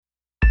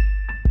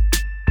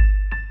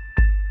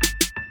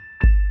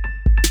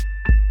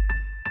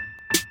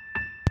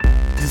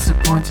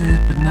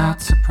Disappointed but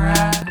not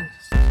surprised.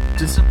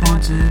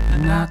 Disappointed but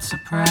not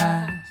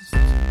surprised.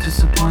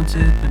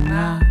 Disappointed but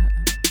not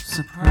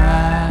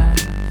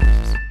surprised.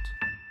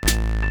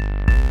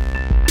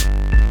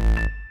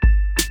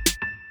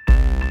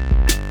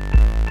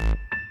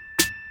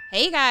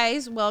 Hey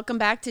guys, welcome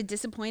back to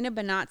Disappointed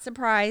but Not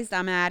Surprised.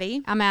 I'm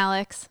Addie. I'm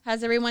Alex.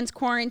 How's everyone's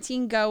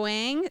quarantine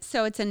going?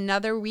 So it's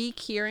another week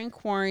here in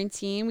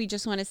quarantine. We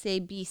just want to say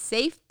be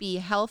safe, be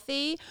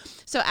healthy.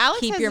 So Alex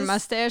Keep has your this,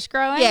 mustache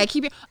growing? Yeah,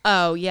 keep your...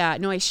 Oh, yeah.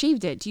 No, I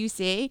shaved it. Do you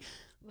see?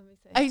 Let me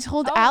see. I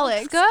told Oh,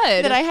 Alex looks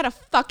good. that I had a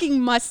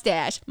fucking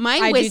mustache. My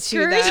I whiskers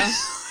do too, though. are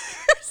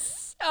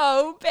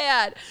so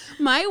bad.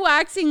 My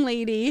waxing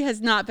lady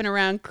has not been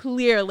around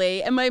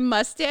clearly, and my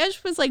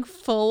mustache was like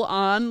full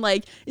on,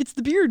 like it's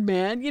the beard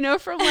man, you know,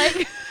 from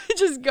like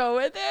just go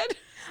with it.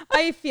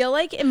 I feel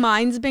like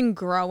mine's been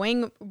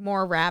growing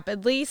more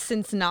rapidly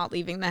since not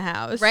leaving the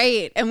house.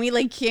 Right. And we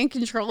like can't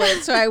control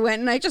it. So I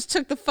went and I just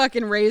took the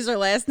fucking razor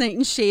last night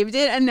and shaved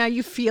it. And now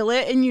you feel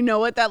it and you know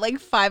what that like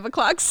 5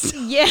 o'clock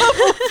Yeah.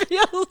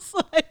 feels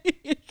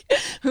like.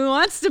 Who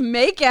wants to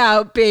make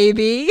out,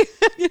 baby?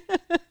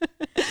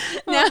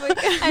 Now,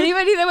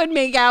 anybody that would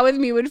make out with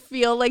me would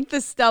feel like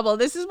the stubble.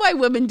 This is why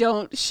women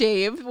don't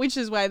shave, which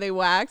is why they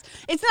wax.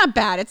 It's not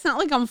bad. It's not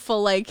like I'm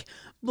full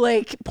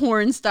like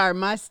porn star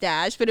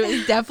mustache, but it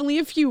was definitely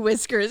a few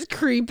whiskers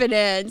creeping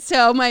in.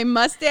 So my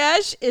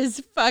mustache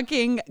is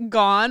fucking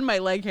gone. My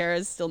leg hair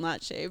is still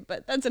not shaved,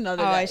 but that's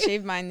another day. I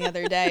shaved mine the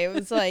other day. It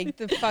was like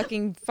the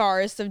fucking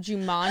forest of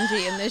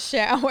Jumanji in the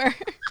shower.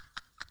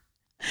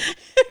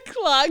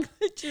 Clog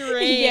the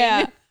drain.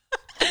 Yeah.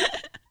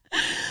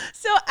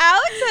 So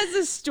Alex has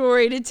a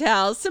story to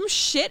tell. Some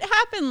shit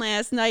happened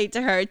last night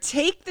to her.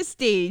 Take the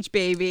stage,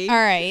 baby. All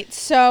right.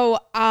 So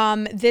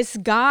this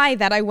guy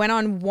that I went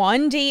on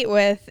one date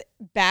with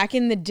back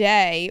in the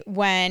day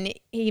when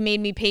he made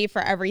me pay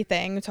for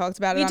everything. We talked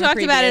about it. We on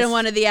talked about it in previous-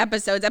 one of the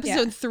episodes.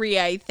 Episode 3,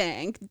 I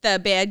think. The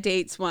bad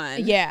dates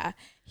one. Yeah.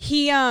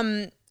 He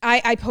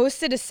I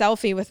posted a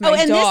selfie with my dog.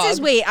 Oh, and this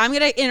is, wait, I'm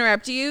going to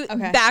interrupt you.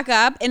 Okay. Back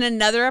up. In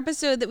another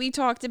episode that we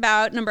talked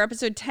about,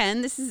 episode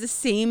 10, this is the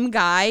same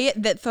guy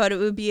that thought it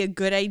would be a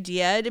good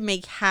idea to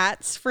make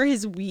hats for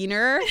his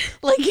wiener,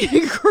 like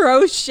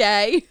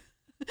crochet,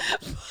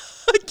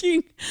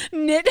 fucking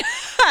knit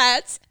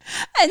hats,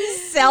 and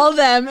sell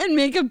them and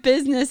make a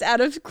business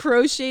out of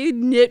crochet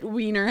knit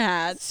wiener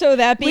hats. So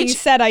that being Which,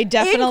 said, I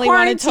definitely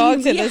want to talk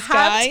to this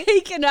guy. have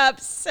taken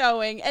up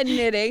sewing and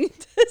knitting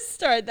to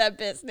start that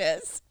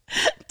business.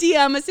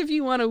 DM us if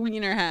you want a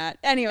wiener hat.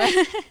 Anyway.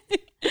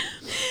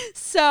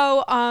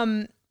 So,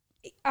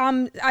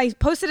 I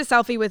posted a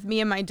selfie with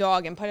me and my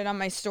dog and put it on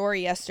my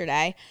story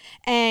yesterday,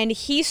 and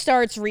he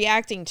starts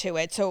reacting to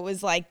it. So it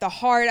was like the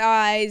heart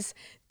eyes,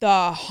 the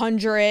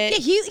 100. Yeah,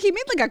 he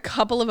made like a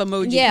couple of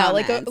emoji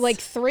comments. like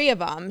 3 of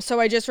them.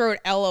 So I just wrote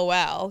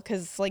LOL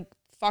because like,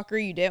 fuck are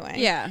you doing?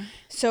 Yeah.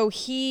 So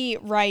he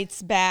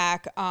writes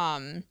back,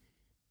 what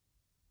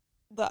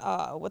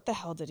the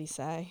hell did he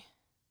say?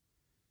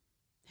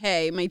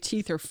 Hey, my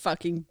teeth are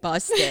fucking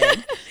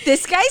busted.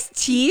 This guy's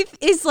teeth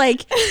is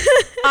like,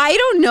 I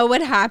don't know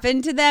what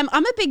happened to them.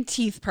 I'm a big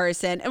teeth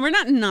person, and we're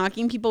not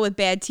knocking people with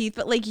bad teeth,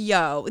 but like,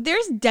 yo,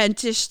 there's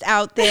dentists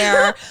out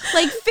there.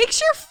 Like,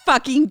 fix your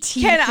fucking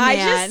teeth, Can I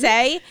man. just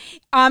say,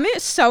 I'm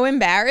so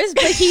embarrassed,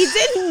 but he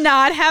did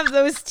not have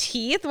those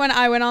teeth when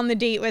I went on the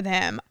date with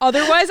him.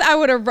 Otherwise, I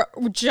would have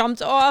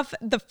jumped off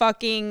the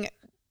fucking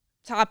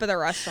top of the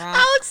restaurant.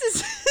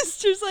 Alex's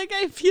sister's like,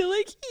 I feel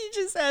like he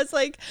just has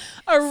like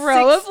a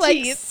row of like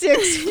teeth.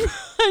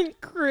 6 front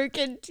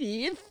crooked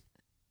teeth.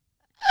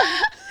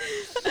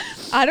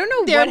 I don't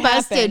know They're what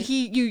busted. happened.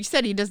 You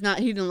said he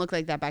didn't look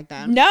like that back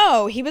then.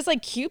 No, he was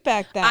like cute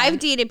back then. I've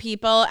dated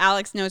people.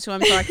 Alex knows who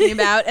I'm talking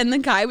about. And the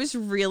guy was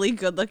really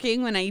good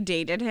looking when I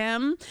dated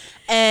him.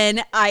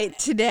 And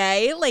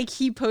today, like,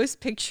 he posts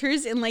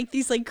pictures in like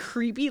these like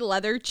creepy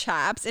leather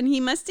chaps. And he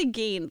must have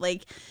gained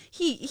like,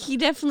 he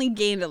definitely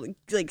gained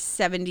like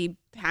 70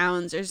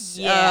 pounds or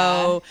so.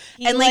 Yeah.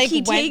 He, and like,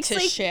 he went takes to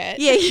like shit.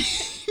 Yeah,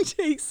 he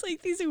takes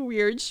like these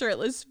weird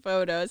shirtless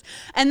photos.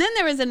 And then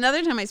there was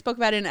another time I spoke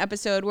about it in an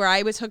episode where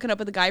I was hooking up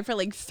with a guy for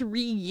like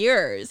 3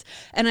 years,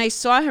 and I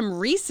saw him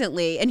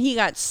recently, and he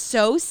got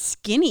so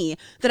skinny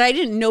that I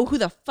didn't know who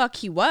the fuck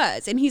he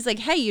was. And he's like,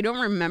 "Hey, you don't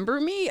remember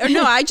me?" Or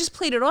no, I just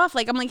played it off.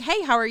 Like, I'm like,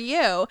 "Hey, how are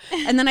you?"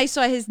 And then I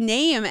saw his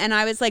name, and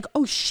I was like,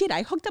 "Oh shit,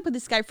 I hooked up with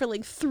this guy for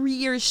like 3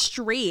 years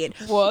straight."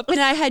 Whoops. And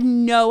I had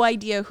no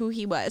idea who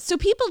he was. So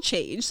people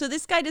change. So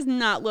this guy does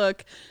not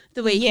look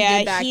the way he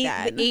did back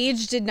then. The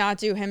age did not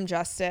do him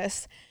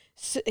justice.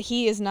 So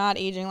he is not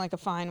aging like a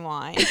fine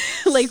wine.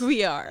 Like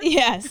we are.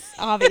 Yes,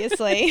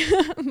 obviously.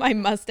 My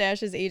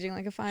mustache is aging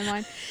like a fine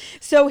wine.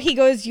 So he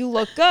goes, "You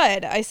look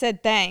good." I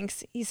said,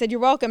 "Thanks." He said, "You're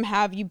welcome.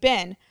 How have you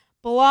been?"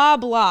 Blah,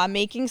 blah,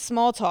 making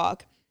small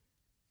talk.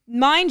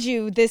 Mind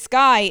you, this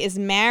guy is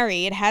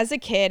married, has a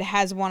kid,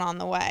 has one on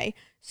the way.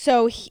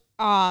 So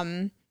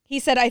he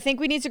said, "I think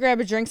we need to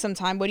grab a drink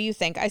sometime. What do you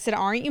think?" I said,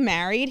 "Aren't you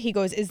married?" He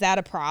goes, "Is that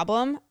a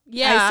problem?"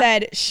 Yeah. I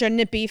said, "Shouldn't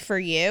it be for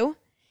you?"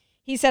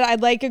 He said,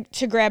 I'd like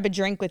to grab a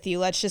drink with you.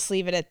 Let's just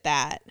leave it at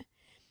that.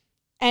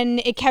 And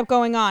it kept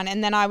going on.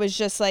 And then I was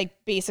just like,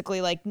 basically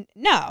like,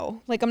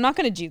 no, like, I'm not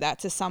going to do that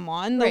to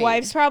someone. The Right.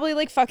 wife's probably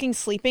like fucking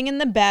sleeping in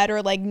the bed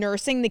or like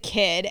nursing the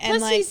kid. And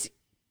Plus, like,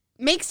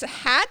 he makes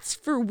hats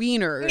for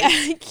wieners.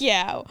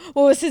 yeah.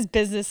 What was his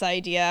business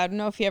idea? I don't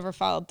know if he ever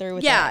followed through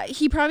with Yeah, it.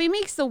 he probably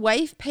makes the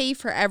wife pay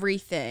for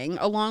everything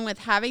along with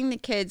having the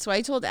kids. So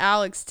I told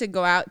Alex to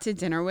go out to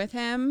dinner with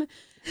him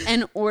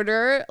and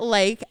order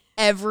like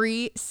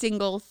every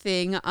single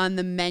thing on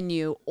the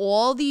menu.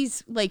 All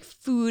these like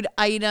food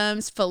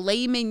items,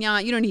 filet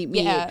mignon. You don't eat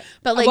meat, Yeah.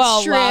 but like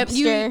Well, shrimp,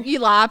 lobster. you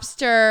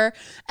lobster.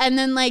 And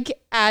then like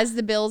as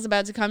the bill's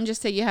about to come,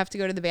 just say you have to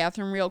go to the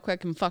bathroom real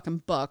quick and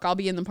fucking book. I'll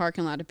be in the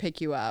parking lot to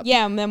pick you up.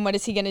 Yeah. And then what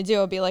is he going to do?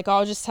 He'll be like,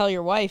 I'll just tell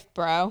your wife,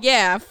 bro.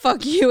 Yeah,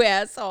 fuck you,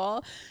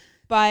 asshole.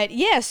 But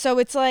yeah, so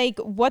it's like,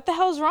 what the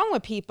hell's wrong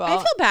with people? I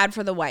feel bad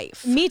for the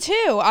wife. Me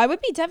too. I would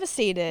be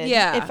devastated.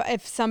 Yeah.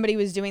 If somebody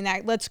was doing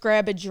that. Let's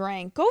grab a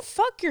drink. Go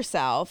fuck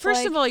yourself.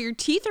 First of all, your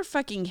teeth are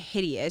fucking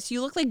hideous.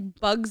 You look like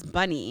Bugs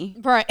Bunny.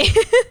 right.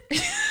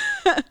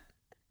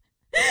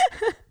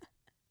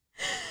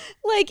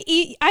 Like,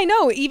 I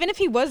know. Even if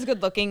he was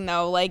good looking,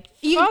 though, like,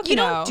 You fuck don't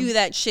no. do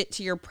that shit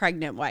to your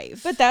pregnant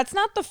wife. But that's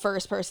not the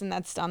first person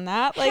that's done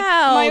that. Like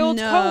Hell my old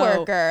no.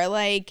 coworker.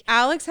 Like,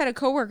 Alex had a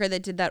coworker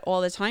that did that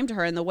all the time to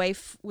her, and the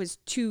wife was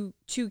two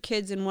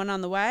kids and one on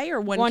the way, or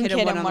one kid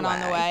and one on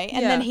the way.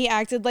 And then he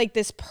acted like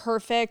this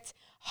perfect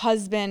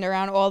husband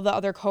around all the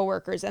other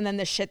coworkers. And then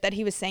the shit that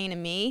he was saying to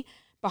me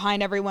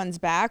behind everyone's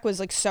back was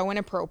like so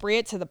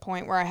inappropriate to the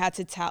point where I had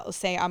to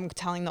say, I'm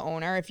telling the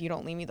owner if you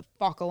don't leave me the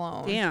fuck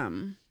alone.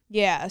 Damn.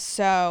 Yeah.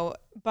 So,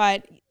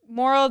 but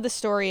moral of the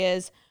story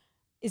is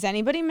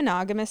anybody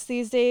monogamous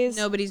these days?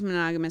 Nobody's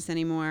monogamous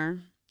anymore.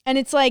 And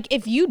it's like,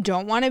 if you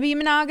don't want to be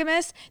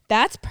monogamous,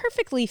 that's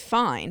perfectly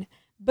fine.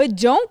 But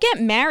don't get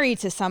married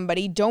to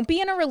somebody. Don't be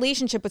in a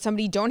relationship with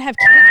somebody. Don't have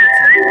kids with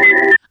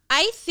somebody.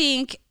 I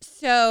think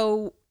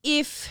so.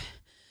 If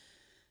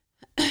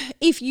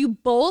you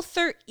both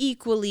are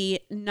equally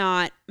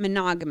not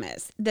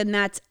monogamous, then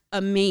that's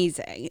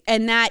amazing.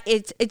 And that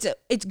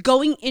it's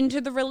going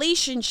into the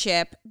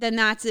relationship, then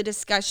that's a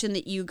discussion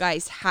that you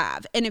guys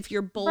have. And if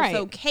you're both Right.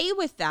 okay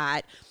with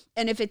that,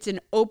 and if it's an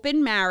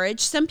open marriage,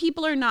 some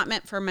people are not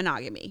meant for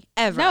monogamy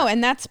ever. No,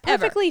 and that's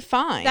perfectly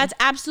fine. That's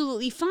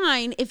absolutely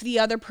fine if the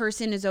other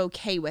person is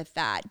okay with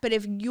that. But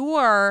if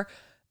you're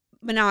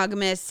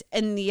monogamous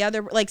and the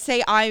other, like,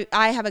 say I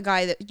have a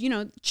guy that, you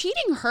know,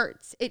 cheating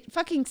hurts. It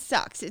fucking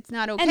sucks. It's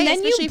not okay. and then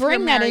especially you if you're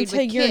bring that married into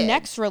with your kids.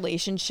 next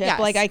relationship. Yes.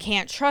 Like, I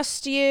can't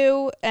trust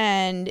you.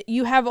 And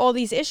you have all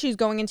these issues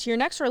going into your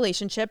next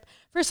relationship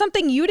for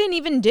something you didn't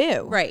even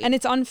do. Right. And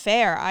it's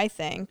unfair, I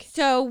think.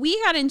 So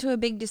we got into a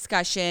big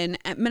discussion.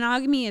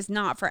 Monogamy is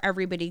not for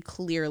everybody,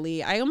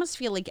 clearly. I almost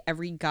feel like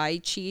every guy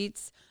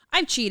cheats.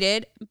 I've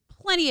cheated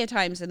plenty of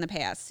times in the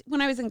past.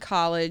 When I was in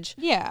college,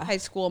 Yeah. high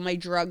school, my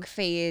drug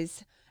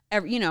phase,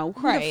 you know,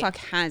 who the Right. fuck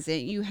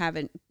hasn't? You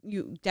haven't.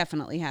 You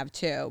definitely have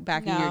too.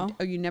 Back in your, No.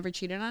 oh, you never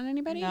cheated on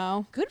anybody?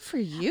 No. Good for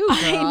you, girl.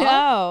 I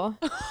know.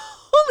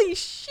 Holy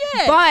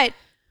shit.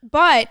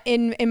 But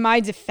in my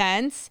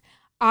defense,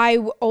 I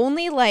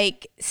only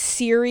like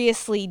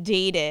seriously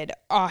dated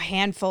a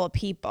handful of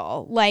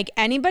people. Like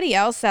anybody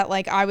else that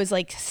like I was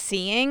like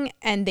seeing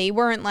and they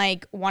weren't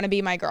like want to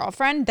be my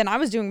girlfriend, then I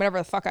was doing whatever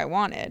the fuck I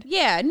wanted.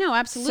 Yeah, no,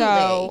 absolutely.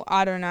 So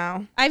I don't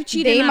know. I've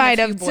cheated on a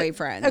few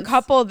boyfriends. A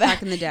couple of them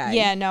back in the day.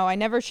 Yeah, no, I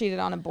never cheated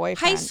on a boyfriend.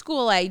 High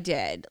school, I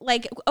did.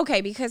 Like,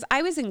 okay, because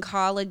I was in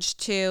college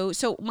too.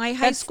 So my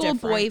high That's school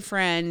different.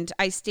 boyfriend,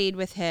 I stayed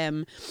with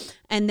him.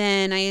 And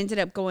then I ended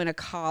up going to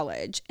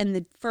college. And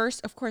the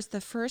first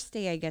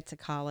day I get to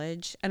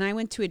college, and I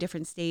went to a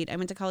different state. I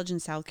went to college in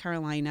South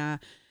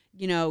Carolina.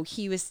 You know,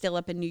 he was still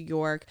up in New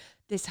York.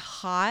 This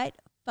hot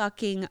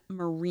fucking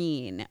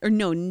Marine, or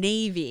no,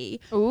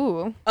 Navy.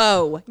 Ooh.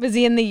 Oh, Was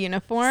he in the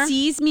uniform?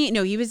 sees me.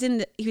 No, he was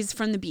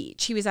from the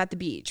beach. He was at the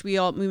beach. We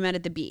met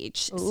at the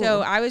beach.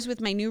 So I was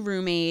with my new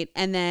roommate,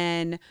 and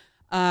then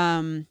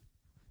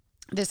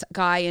this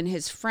guy and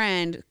his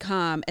friend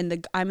come,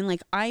 and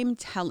I'm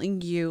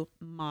telling you,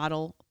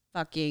 model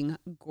fucking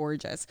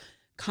gorgeous,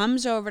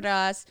 comes over to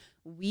us.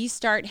 We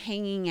start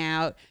hanging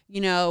out,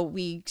 you know,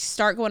 we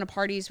start going to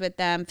parties with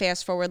them.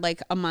 Fast forward like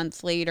a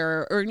month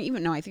later, or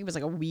even no, I think it was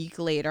like a week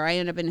later, I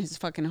ended up in his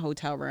fucking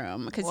hotel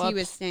room because he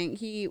was staying,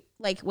 he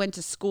like went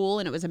to school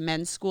and it was a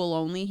men's school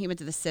only. He went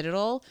to the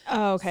Citadel.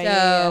 Oh, okay.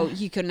 So yeah.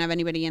 he couldn't have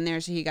anybody in there.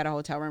 So he got a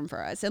hotel room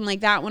for us. And like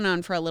that went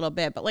on for a little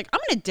bit, but like I'm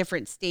in a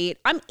different state.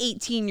 I'm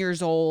 18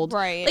 years old.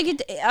 Right.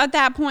 Like at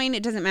that point,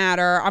 it doesn't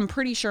matter. I'm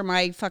pretty sure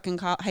my fucking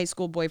high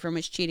school boyfriend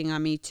was cheating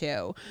on me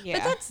too. Yeah.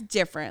 But that's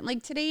different.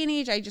 Like today and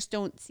age, I just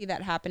don't see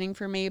that happening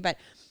for me. But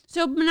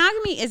so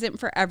monogamy isn't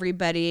for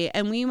everybody.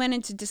 And we went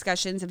into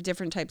discussions of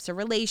different types of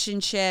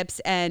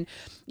relationships. And,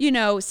 you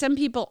know, some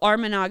people are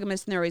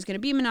monogamous and they're always going to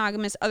be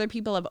monogamous. Other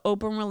people have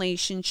open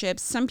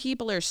relationships. Some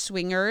people are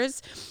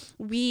swingers,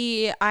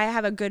 I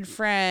have a good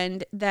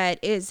friend that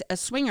is a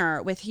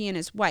swinger with he and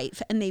his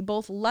wife, and they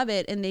both love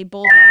it, and they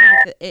both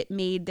think that it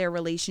made their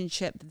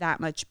relationship that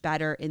much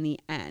better in the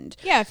end.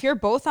 Yeah, if you're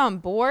both on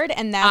board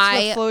and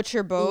that's what floats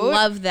your boat.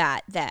 Love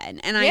that then.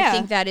 And I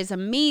think that is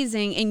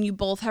amazing. And you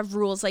both have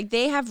rules. Like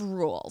they have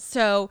rules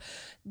so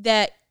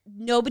that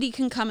nobody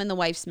can come in the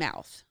wife's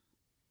mouth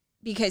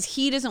because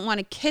he doesn't want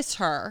to kiss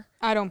her.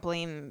 I don't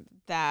blame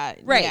that.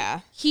 Right. Yeah.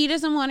 He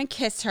doesn't want to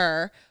kiss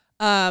her.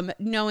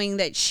 Knowing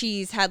that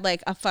she's had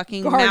like a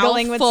fucking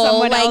gargling mouthful, with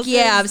someone like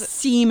else's. of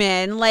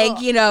semen,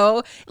 like you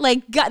know,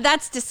 like God,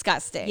 that's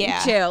disgusting. Yeah.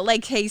 Too.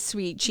 Like, hey,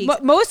 sweet cheeks.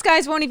 Most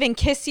guys won't even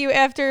kiss you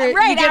after you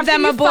give after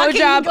them you a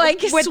blowjob fucking,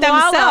 like, with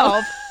swallow.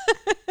 themselves.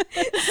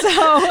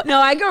 So no,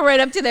 I go right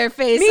up to their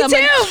face. me I'm too.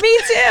 like, Me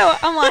too.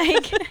 I'm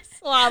like,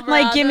 slobber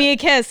like on give them. me a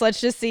kiss. Let's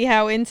just see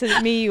how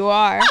into me you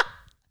are.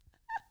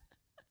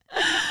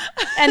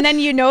 And then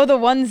you know the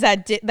ones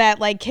that that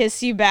like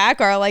kiss you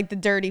back are like the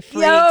dirty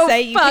freaks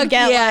that you can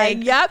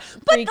get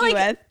freaky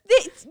with.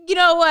 You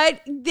know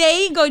what?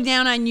 They go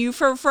down on you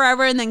for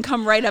forever and then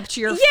come right up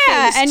to your face.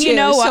 Yeah, and you too,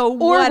 know what? so Or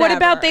what whatever.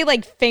 about they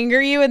like finger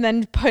you and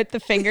then put the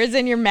fingers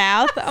in your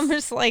mouth? I'm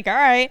just like, all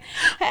right,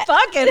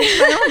 fucking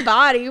my own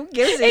body? Who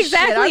gives a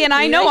exactly. shit? And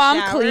I know I'm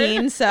showered.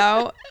 clean,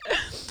 so.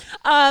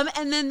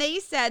 And then they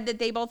said that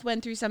they both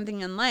went through something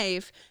in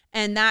life,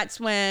 and that's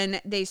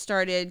when they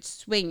started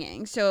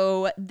swinging.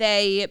 So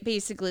they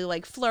basically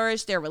like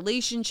flourished, their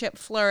relationship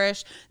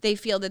flourished. They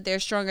feel that they're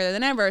stronger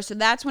than ever. So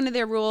that's one of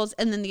their rules.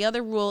 And then the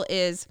other rule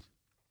is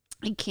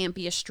it can't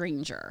be a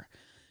stranger.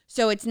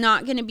 So it's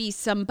not going to be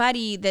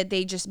somebody that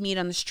they just meet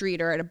on the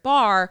street or at a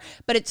bar.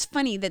 But it's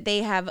funny that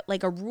they have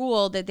like a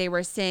rule that they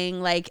were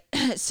saying like,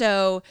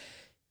 so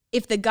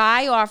if the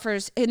guy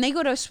offers, and they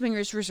go to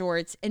swingers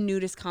resorts and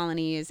nudist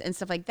colonies and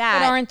stuff like that.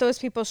 But aren't those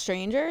people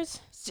strangers?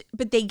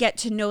 But they get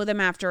to know them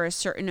after a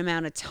certain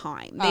amount of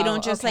time. They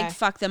don't just okay. like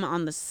fuck them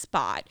on the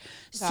spot.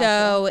 Gotcha.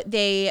 So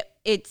they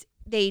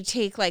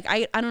take like,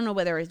 I don't know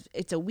whether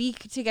it's a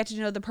week to get to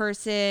know the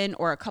person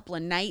or a couple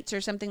of nights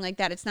or something like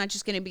that. It's not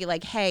just going to be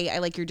like, hey, I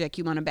like your dick,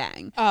 you want to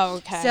bang. Oh,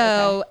 okay.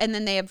 So, and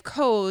then they have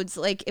codes,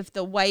 like if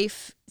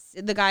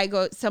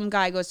some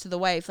guy goes to the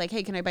wife, like,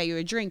 hey, can I buy you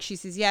a drink? She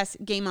says, yes,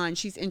 game on.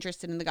 She's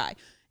interested in the guy.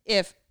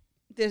 If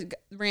this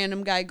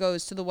random guy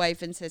goes to the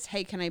wife and says,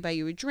 hey, can I buy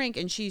you a drink?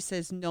 And she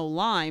says, no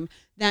lime.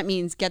 That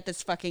means get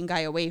this fucking guy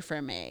away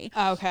from me.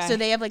 Okay. So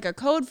they have like a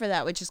code for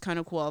that, which is kind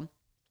of cool.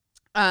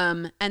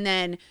 And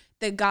then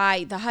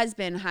the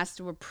husband has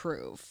to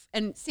approve.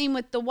 And same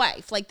with the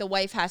wife. Like the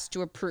wife has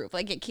to approve.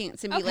 Like it can't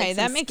be like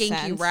that some makes skinky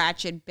sense.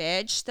 ratchet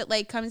bitch that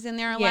like comes in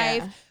their Yeah.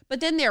 life.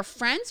 But then they're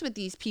friends with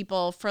these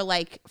people for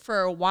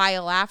a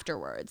while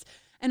afterwards.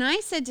 And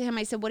I said to him,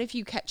 I said, what if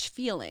you catch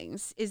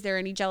feelings? Is there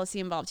any jealousy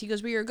involved? He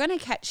goes, well, you're going to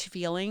catch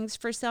feelings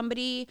for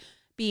somebody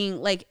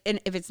being like, and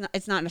if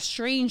it's not a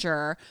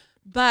stranger,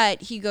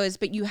 but he goes,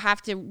 but you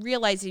have to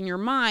realize in your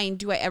mind,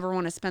 do I ever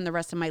want to spend the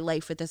rest of my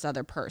life with this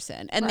other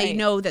person? And they Right.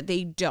 know that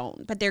they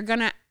don't, but they're going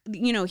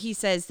to, he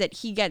says that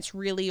he gets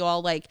really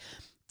all like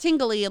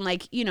tingly and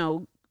like,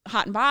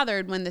 hot and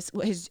bothered when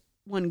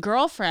when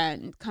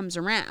girlfriend comes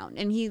around,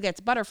 and he gets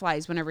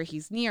butterflies whenever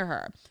he's near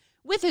her.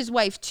 With his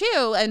wife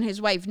too, and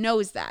his wife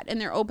knows that, and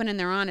they're open and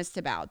they're honest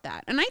about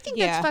that. And I think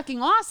that's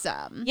fucking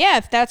awesome. Yeah,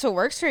 if that's what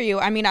works for you.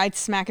 I mean, I'd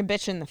smack a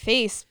bitch in the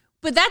face.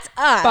 But that's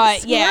us.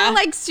 But, yeah. We're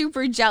like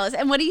super jealous.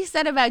 And what he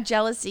said about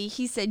jealousy,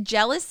 he said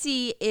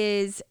jealousy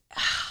is,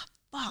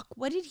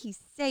 what did he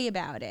say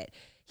about it?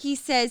 He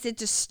says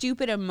it's a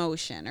stupid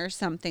emotion or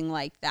something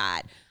like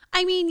that.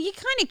 I mean, you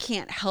kind of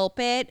can't help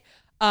it.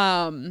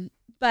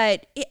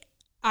 But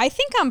I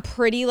think I'm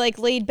pretty like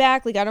laid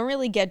back. Like I don't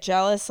really get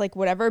jealous, like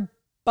whatever.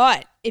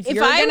 But if if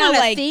you're I gonna want to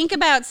like think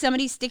about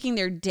somebody sticking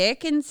their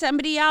dick in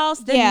somebody else,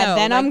 then Yeah, no,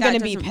 then like, I'm that gonna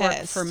be doesn't work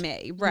pissed. for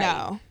me. Right.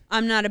 No.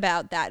 I'm not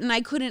about that. And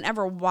I couldn't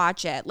ever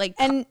watch it. Like,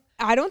 and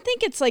I don't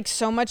think it's like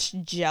so much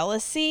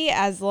jealousy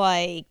as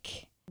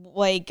like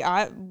what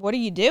are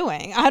you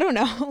doing? I don't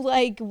know.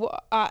 Like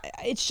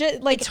it's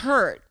just like it's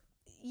hurt.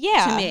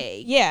 yeah to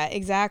me. Yeah,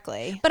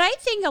 exactly. But I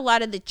think a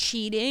lot of the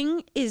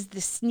cheating is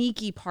the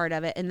sneaky part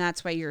of it, and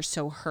that's why you're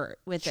so hurt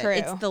with True. it.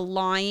 It's the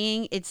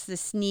lying, it's the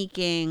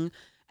sneaking,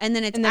 and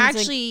then it's And then it's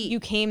actually like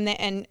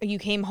you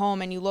came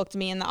home and you looked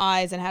me in the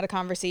eyes and had a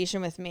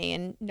conversation with me,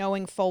 and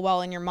knowing full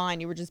well in your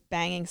mind you were just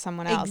banging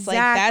someone else.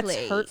 exactly. Like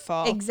that's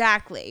hurtful.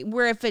 Exactly.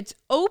 Where if it's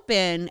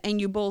open and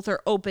you both are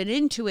open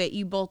into it,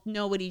 you both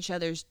know what each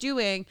other's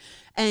doing,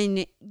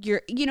 and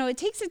it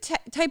takes a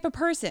type of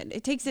person.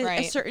 It takes a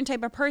Right. certain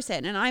type of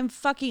person, and I'm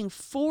fucking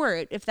for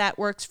it if that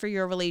works for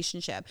your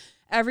relationship.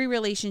 Every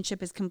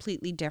relationship is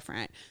completely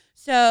different.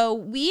 So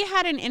we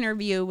had an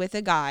interview with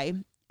a guy,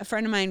 a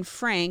friend of mine,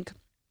 Frank,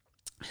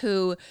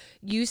 who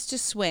used to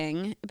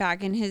swing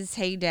back in his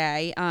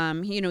heyday.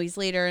 He's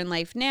later in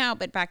life now,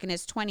 but back in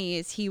his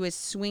 20s, he was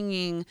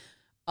swinging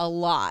a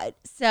lot.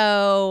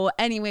 So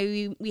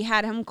anyway, we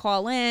had him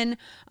call in.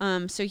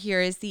 So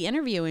here is the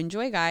interview.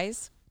 Enjoy,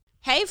 guys.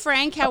 Hey,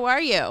 Frank, how are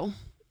you?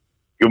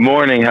 Good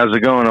morning. How's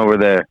it going over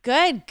there?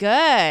 Good,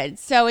 good.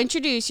 So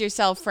introduce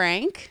yourself,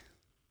 Frank.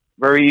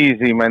 Very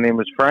easy. My name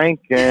is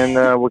Frank, and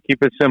we'll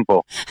keep it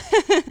simple.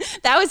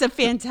 That was a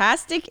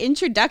fantastic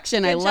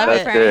introduction. I Good love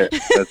job, it.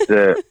 That's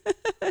it.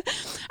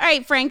 All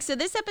right, Frank. So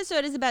this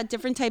episode is about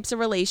different types of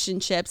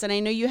relationships, and I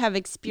know you have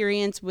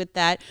experience with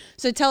that.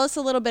 So tell us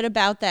a little bit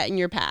about that in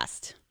your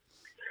past.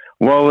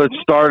 Well, it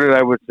started,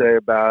 I would say,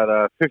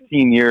 about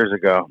 15 years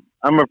ago.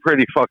 I'm a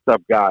pretty fucked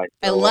up guy.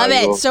 I love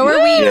it. you'll- So are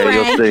we, yeah,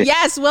 you'll Frank. see.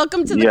 Yes,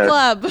 welcome to the Yes.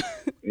 club.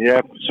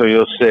 Yep. So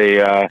you'll see.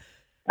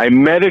 I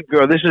met a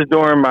girl. This is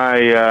during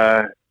my.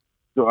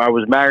 I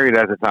was married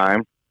at the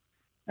time,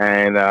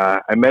 and I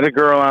met a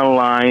girl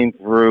online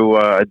through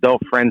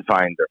Adult Friend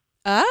Finder,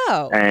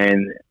 Oh.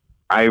 and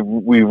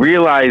we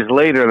realized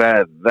later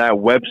that that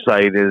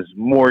website is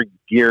more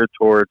geared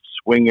towards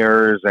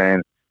swingers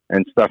and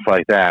stuff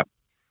like that.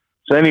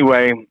 So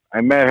anyway,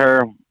 I met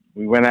her.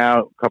 We went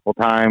out a couple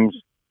times,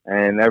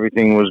 and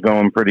everything was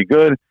going pretty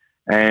good.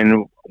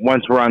 And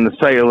once we're on the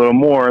site a little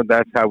more,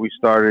 that's how we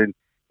started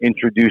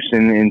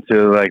introducing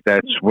into like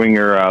that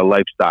swinger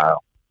lifestyle.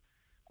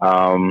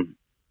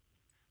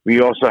 We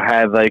also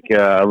had like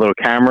a little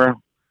camera.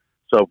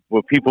 So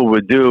what people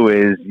would do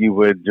is you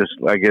would just,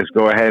 I guess,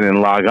 go ahead and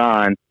log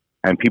on,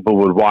 and people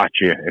would watch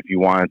you if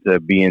you wanted to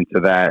be into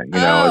that,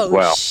 as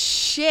well.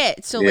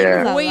 Shit. So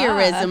Yeah. like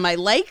voyeurism. I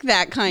like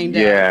that kind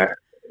of. Yeah.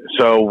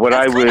 So what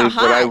That's I would, kind of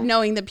hot, what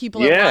knowing that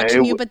people are Yeah, watching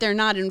it you, w- but they're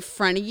not in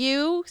front of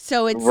you.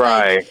 So it's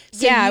Right. like,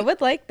 so Yeah, I you-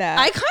 would like that.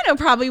 I kind of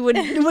probably would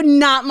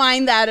not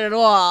mind that at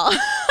all.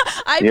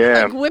 I'd be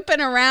Yeah. like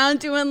whipping around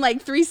doing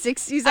like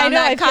 360s on I know.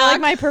 that I feel cock.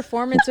 like my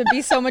performance would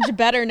be so much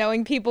better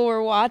knowing people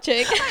were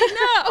watching.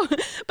 I know,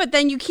 but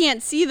then you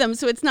can't see them,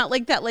 so it's not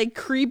like that like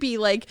creepy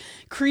like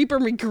creeper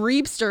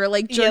McGreepster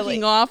like Yeah,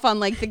 jerking like- off on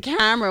like the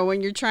camera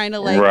when you're trying to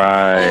like. All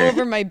right.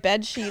 over my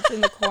bed sheets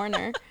in the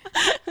corner.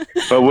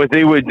 But what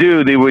they would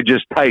do, they would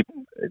just type.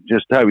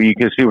 You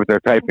can see what they're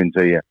typing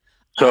to you.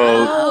 So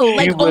Oh, she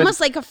like would- almost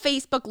like a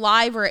Facebook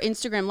Live or an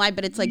Instagram Live,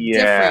 but it's like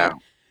Yeah.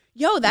 different.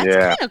 Yo, that's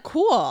Yeah. kind of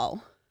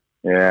cool.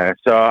 Yeah.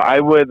 So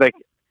I would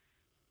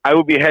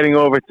be heading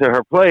over to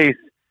her place,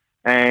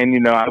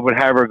 and I would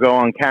have her go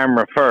on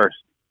camera first,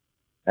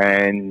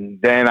 and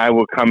then I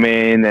would come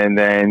in, and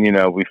then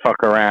we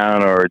fuck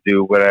around or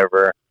do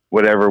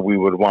whatever we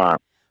would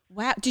want.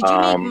 Wow. Did you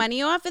make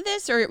money off of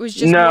this, or it was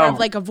just more No. of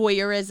like a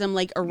voyeurism,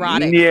 like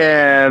erotic?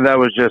 Yeah, that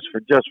was just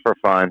for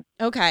fun.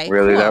 Okay.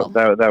 Really, cool.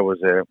 that was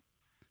it.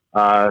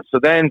 So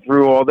then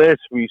through all this,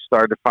 we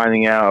started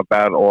finding out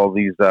about all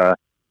these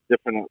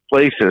different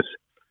places.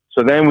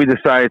 So then we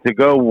decided to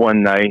go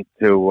one night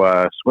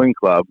to Swing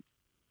Club,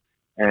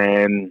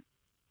 and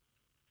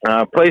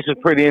place is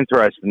pretty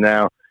interesting.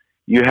 Now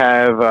you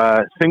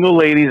have single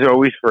ladies are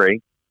always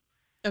free.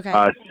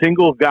 Okay.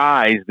 Single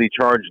guys, they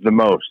charge the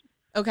most.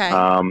 Okay.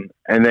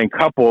 And then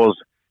couples,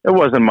 it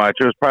wasn't much.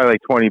 It was probably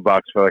like $20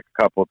 for like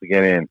a couple to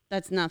get in.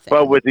 That's nothing.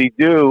 But what they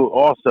do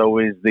also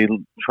is they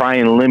try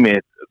and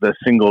limit the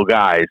single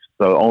guys,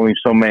 so only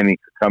so many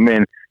could come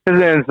in. Because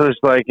then it's just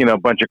like a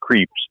bunch of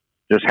creeps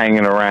just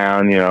hanging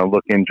around,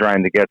 looking,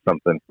 trying to get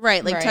something.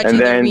 Right, like Right. touching And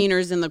their then-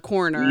 wieners in the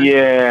corner.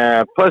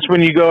 Yeah. Plus,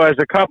 when you go as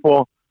a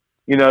couple,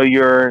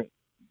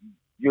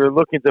 you're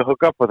looking to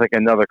hook up with like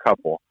another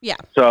couple. Yeah.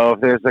 So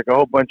if there's like a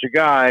whole bunch of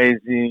guys,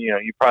 you're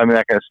probably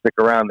not going to stick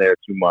around there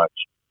too much.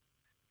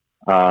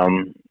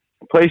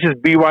 Places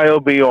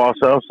BYOB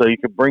also, so you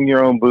can bring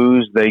your own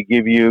booze. They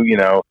give you,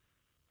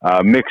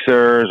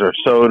 mixers or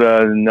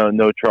soda,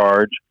 no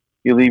charge.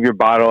 You leave your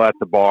bottle at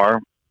the bar,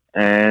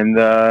 and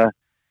the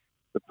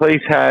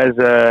place has,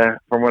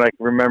 from what I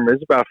can remember,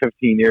 it's about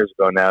 15 years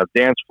ago now.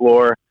 Dance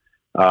floor,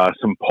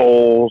 some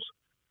poles,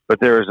 but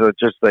there's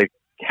just like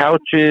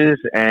couches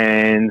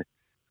and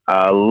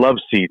love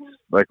seats,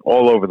 like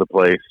all over the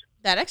place.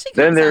 That actually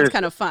Then kind of sounds there's-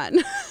 kind of fun.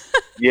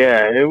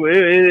 Yeah,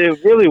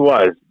 it really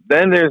was.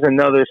 Then there's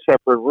another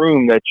separate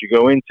room that you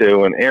go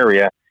into, an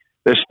area.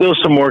 There's still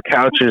some more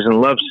couches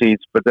and love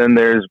seats, but then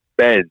there's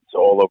beds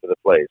all over the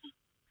place.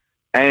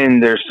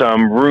 And there's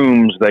some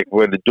rooms like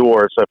where the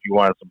door, so if you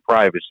want some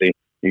privacy,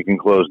 you can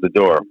close the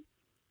door.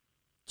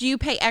 Do you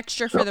pay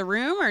extra for the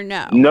room or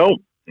no?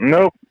 Nope.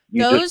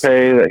 You Those- just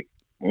pay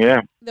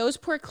yeah. Those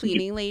poor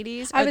cleaning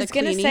ladies. I are was the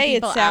going to cleaning say, it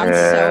people sounds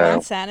out- so Yeah.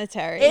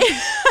 unsanitary.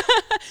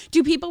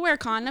 Do people wear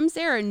condoms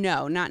there or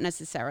no? Not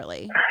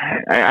necessarily.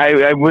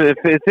 I would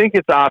think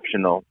it's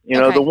optional. Okay.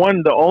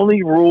 The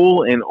only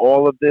rule in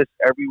all of this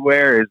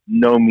everywhere is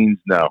no means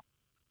no.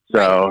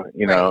 So,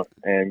 right.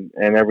 and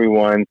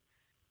everyone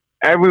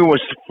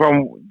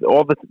from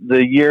all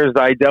the years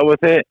I dealt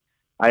with it,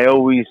 I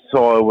always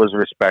saw it was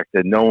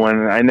respected.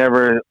 I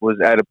never was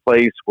at a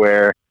place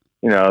where,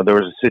 there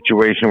was a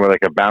situation where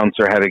like a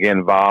bouncer had to get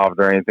involved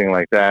or anything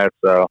like that.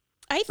 So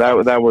I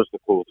that think, was the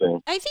cool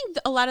thing. I think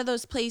a lot of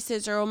those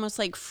places are almost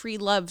like free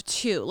love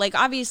too. Like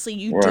obviously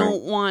you Right.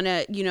 don't want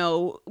to,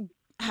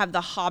 have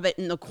the hobbit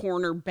in the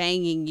corner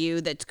banging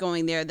you that's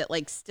going there that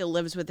like still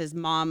lives with his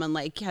mom and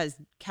like has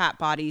cat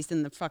bodies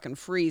in the fucking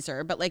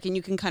freezer. But like, and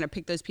you can kind of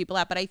pick those people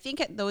out. But I think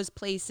at those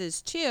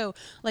places too,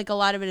 like a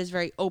lot of it is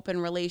very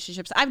open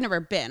relationships. I've never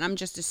been. I'm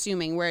just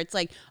assuming where it's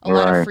like a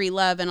lot of Right. free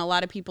love and a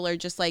lot of people are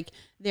just like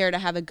there to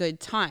have a good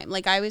time.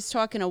 Like I was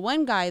talking to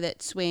one guy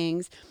that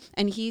swings,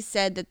 and he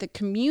said that the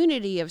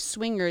community of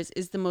swingers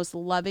is the most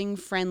loving,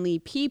 friendly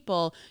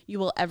people you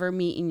will ever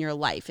meet in your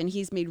life. And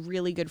he's made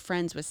really good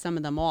friends with some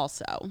of them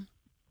also.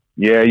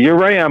 Yeah, you're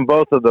right on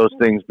both of those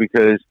things,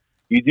 because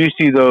you do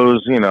see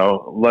those,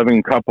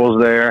 loving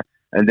couples there,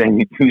 and then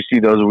you do see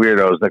those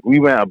weirdos. Like we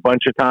went a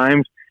bunch of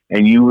times,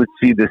 and you would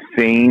see the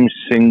same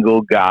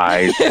single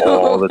guys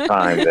all the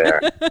time there,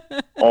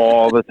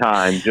 all the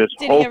time, just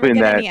hoping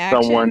that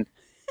someone.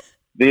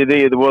 They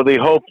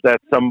hope that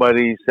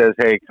somebody says,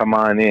 "Hey, come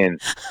on in,"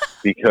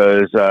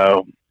 because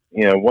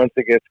once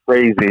it gets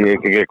crazy,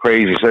 it can get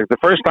crazy. So like the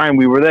first time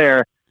we were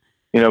there,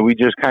 we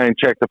just kind of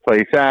checked the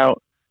place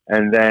out,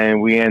 and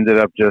then we ended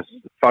up just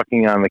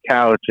fucking on the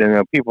couch,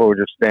 and people were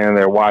just standing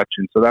there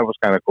watching. So that was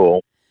kind of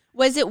cool.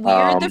 Was it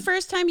weird the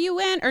first time you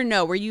went, or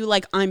no? Were you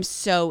like, "I'm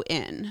so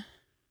in"?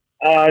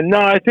 No,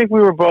 I think we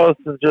were both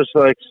just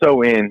like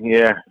so in.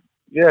 Yeah,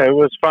 it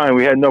was fine.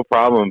 We had no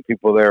problem.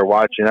 People there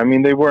watching. I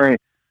mean, they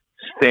weren't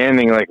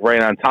standing like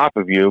right on top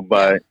of you,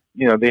 but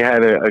they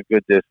had a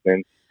good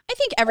distance. I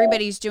think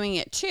everybody's doing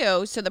it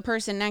too. So the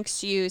person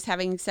next to you is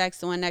having sex,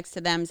 the one next to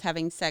them is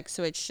having sex,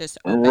 so it's just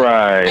open.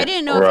 Right. I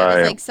didn't know if it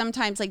was like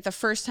sometimes like the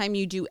first time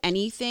you do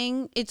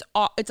anything, it's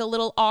a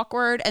little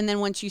awkward, and then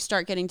once you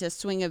start getting to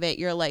swing of it,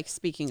 you're like,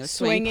 speaking of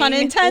swing, pun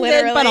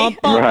intended,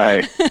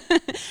 right.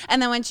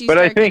 And then once you but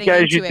start I think getting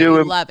as into you it, do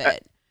you it, love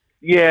it.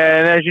 Yeah,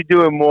 and as you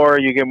do it more,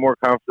 you get more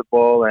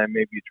comfortable, and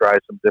maybe you try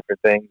some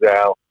different things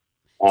out.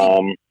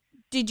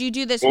 Did you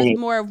do this with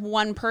more of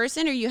one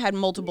person, or you had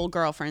multiple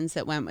girlfriends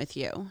that went with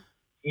you?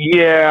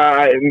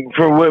 Yeah,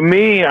 with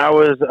me, I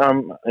was,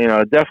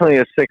 definitely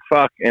a sick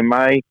fuck, and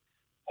my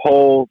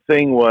whole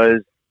thing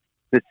was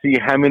to see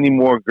how many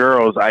more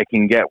girls I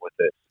can get with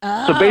it.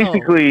 Oh. So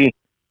basically,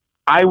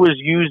 I was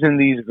using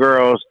these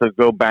girls to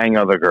go bang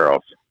other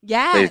girls.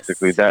 Yes.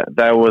 Basically,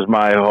 that was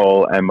my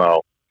whole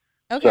MO.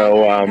 Okay.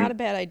 So, not a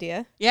bad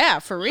idea. Yeah,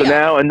 for real. So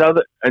now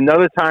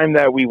another time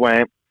that we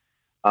went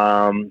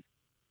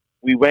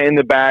in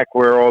the back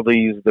where all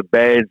the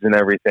beds and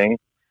everything,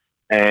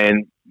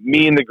 and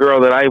me and the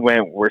girl that I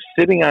went were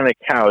sitting on a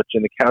couch,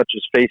 and the couch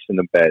is facing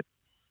the bed.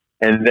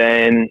 And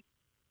then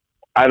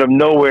out of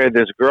nowhere,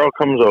 this girl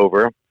comes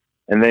over,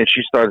 and then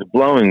she starts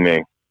blowing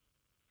me.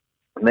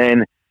 And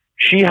then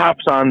she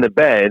hops on the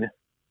bed,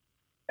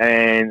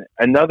 and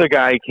another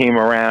guy came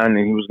around,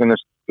 and he was going to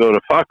go to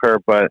fuck her,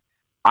 but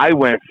I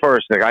went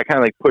first. Like I kind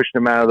of like pushed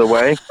him out of the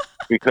way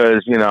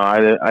because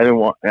I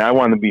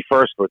wanted to be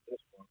first with this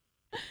one.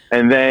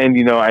 And then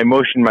I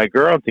motioned my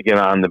girl to get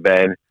on the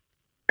bed,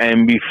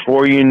 and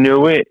before you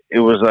knew it, it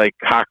was like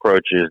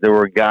cockroaches. There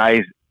were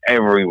guys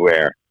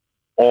everywhere,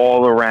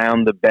 all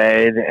around the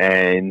bed,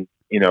 and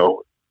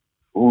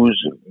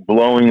who's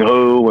blowing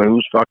who and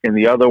who's fucking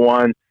the other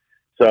one.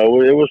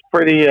 So it was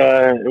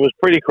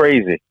pretty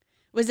crazy.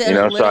 Was it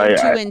a little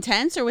too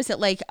intense, or was it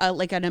like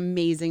an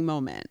amazing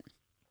moment?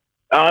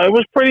 It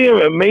was pretty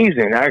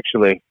amazing,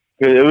 actually.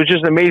 It was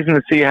just amazing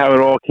to see how it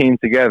all came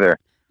together.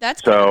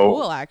 That's kind of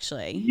cool,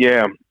 actually.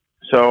 Yeah.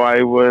 So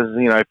I was,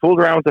 I fooled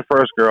around with the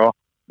first girl.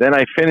 Then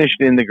I finished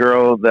in the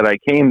girl that I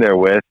came there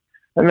with.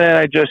 And then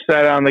I just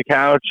sat on the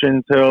couch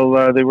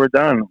until they were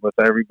done with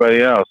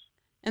everybody else.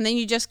 And then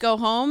you just go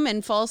home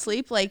and fall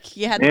asleep like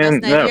you had the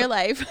best night of your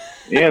life.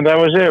 Yeah, that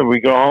was it. We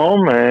go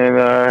home,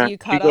 and she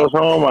goes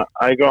home.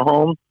 I go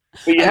home.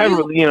 But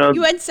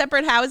you had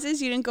separate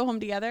houses? You didn't go home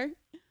together?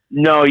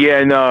 No,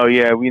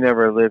 we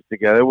never lived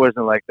together. It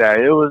wasn't like that.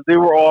 They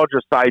were all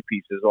just side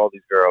pieces, all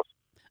these girls.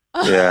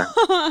 Yeah.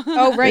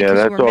 Oh, right,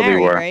 because you were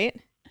married,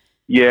 right?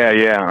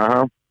 Yeah,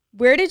 uh-huh.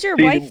 Where did your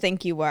wife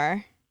think you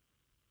were?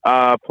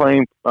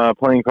 Playing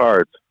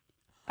cards.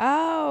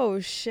 Oh,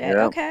 shit.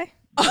 Yeah. Okay.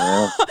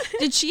 Yeah.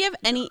 Did she have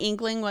any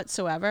inkling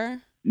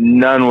whatsoever?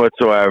 None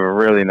whatsoever.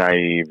 Really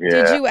naive, yeah.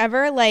 Did you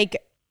ever,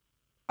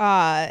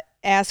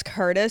 ask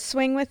her to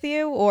swing with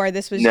you? Or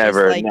this was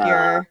Never, just,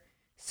 your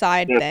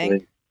side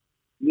thing?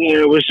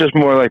 Yeah, it was just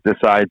more like the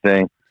side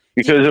thing.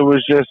 Because it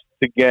was just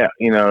to get,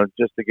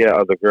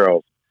 other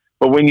girls.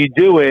 But when you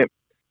do it,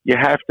 you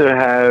have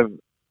to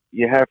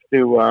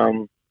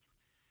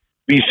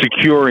be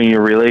secure in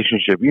your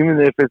relationship, even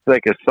if it's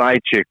like a side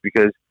chick,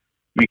 because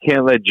you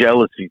can't let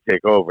jealousy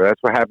take over.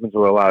 That's what happens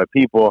with a lot of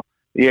people.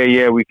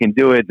 Yeah, we can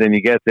do it. Then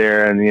you get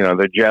there, and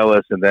they're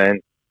jealous, and then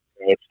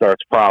it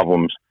starts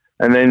problems.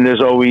 And then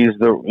there's always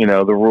the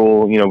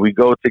rule. We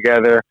go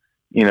together.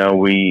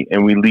 We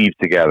leave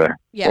together,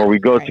 or we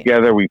go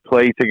together, we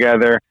play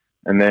together,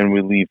 and then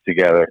we leave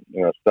together.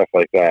 Stuff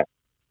like that.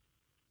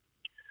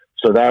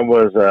 So that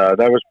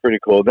was pretty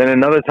cool. Then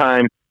another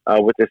time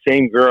with the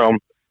same girl,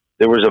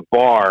 there was a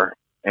bar,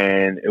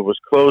 and it was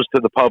closed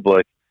to the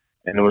public,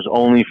 and it was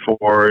only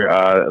for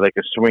like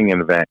a swinging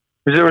event.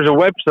 Because there was a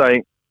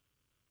website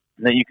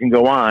that you can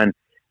go on,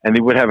 and they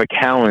would have a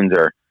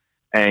calendar,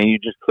 and you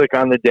just click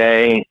on the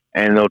day,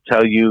 and they'll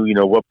tell you,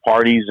 what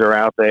parties are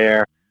out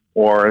there,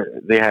 or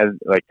they had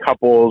like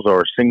couples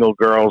or single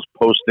girls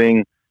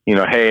posting,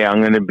 hey,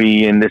 I'm going to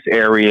be in this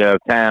area of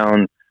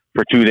town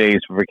for 2 days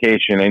for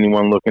vacation.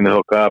 Anyone looking to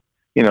hook up?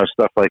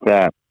 stuff like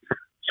that.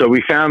 So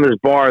we found this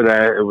bar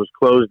that it was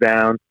closed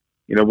down.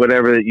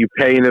 Whatever that you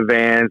pay in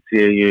advance,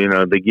 they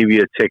give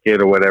you a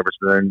ticket or whatever.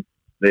 So then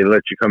they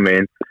let you come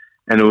in,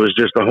 and it was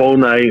just a whole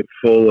night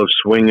full of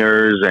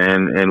swingers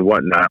and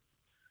whatnot.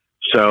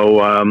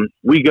 So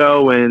we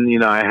go,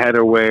 and I had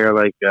her wear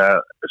like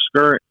a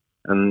skirt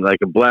and like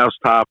a blouse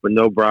top with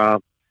no bra.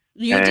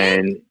 You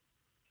and did?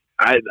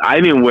 I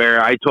didn't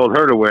wear. I told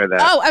her to wear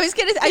that. Oh, I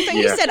thought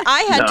you said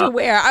I had to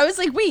wear. I was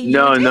like, wait,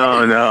 no. I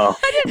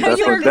didn't know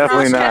you were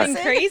Definitely not. Getting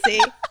crazy.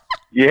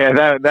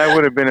 Yeah, that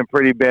would have been a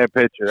pretty bad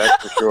picture.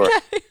 That's for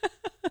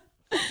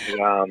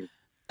sure.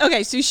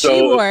 Okay, so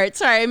she wore it.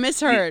 Sorry, I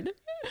misheard.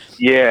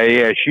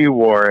 Yeah, she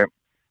wore it.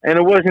 And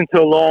it wasn't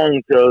too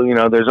long until,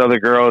 there's other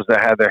girls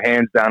that had their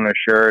hands down their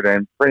shirt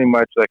and pretty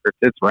much like her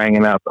tits were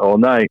hanging out the whole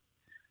night.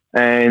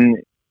 And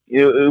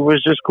it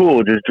was just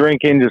cool, just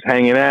drinking, just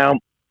hanging out.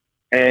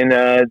 And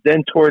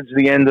then towards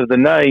the end of the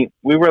night,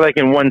 we were like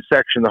in one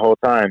section the whole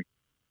time.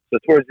 So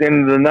towards the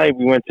end of the night,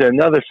 we went to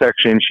another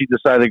section. She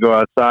decided to go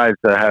outside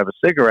to have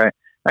a cigarette.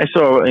 I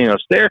saw,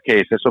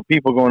 staircase. I saw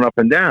people going up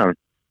and down.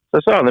 So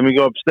I saw, let me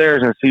go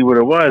upstairs and see what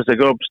it was. I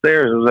go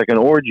upstairs. It was like an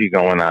orgy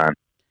going on.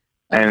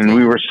 And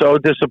we were so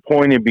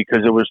disappointed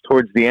because it was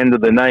towards the end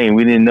of the night and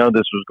we didn't know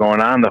this was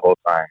going on the whole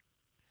time.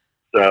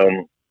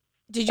 So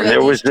did you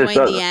at least join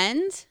the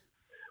end?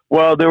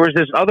 Well, there was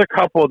this other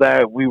couple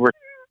that we were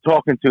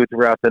talking to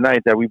throughout the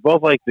night that we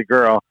both liked the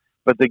girl,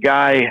 but the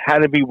guy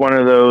had to be one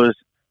of those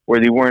where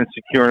they weren't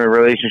secure in a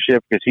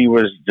relationship because he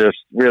was just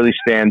really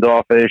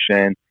standoffish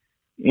and,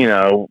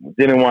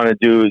 didn't want to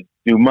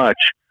do much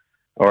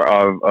or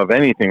of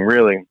anything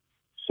really.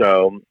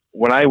 So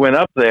when I went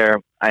up there,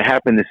 I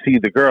happened to see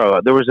the girl.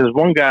 There was this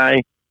one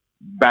guy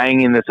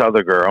banging this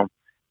other girl,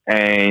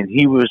 and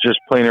he was just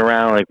playing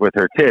around like with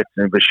her tits,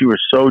 but she was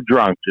so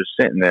drunk, just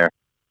sitting there.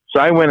 So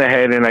I went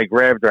ahead and I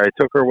grabbed her. I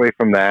took her away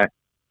from that,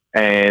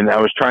 and I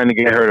was trying to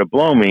get her to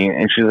blow me.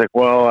 And she's like,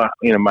 "Well,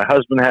 my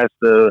husband has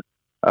to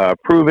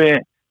prove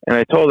it." And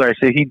I told her, I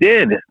said, "He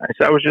did." I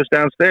said, "I was just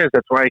downstairs.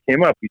 That's why I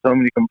came up. He told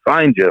me to come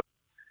find you."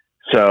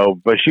 So,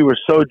 but she was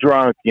so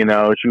drunk, she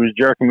was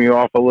jerking me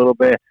off a little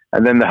bit.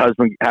 And then the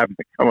husband happened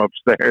to come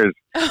upstairs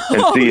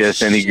and see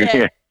us. And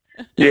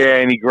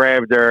and he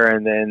grabbed her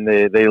and then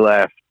they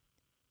left.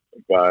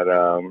 But,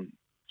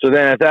 so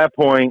then at that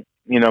point,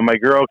 my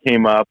girl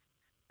came up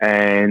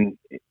and,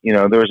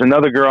 there was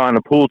another girl on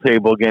the pool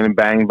table getting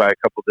banged by a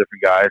couple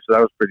different guys. So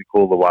that was pretty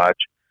cool to watch.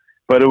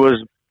 But it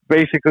was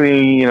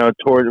basically,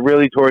 towards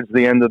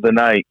the end of the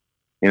night,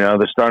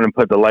 they're starting to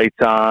put the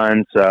lights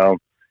on. So,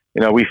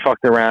 we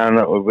fucked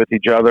around with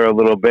each other a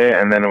little bit,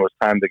 and then it was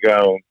time to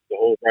go. The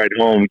whole ride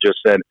home, we just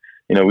said,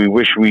 we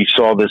wish we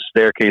saw this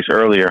staircase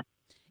earlier.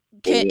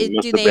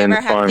 Do they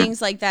ever have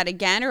things like that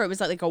again, or it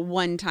was like a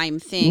one-time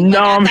thing?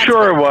 No, I'm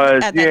sure it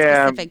was. At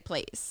that specific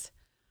place.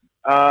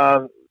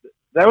 That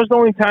was the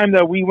only time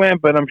that we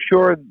went, but I'm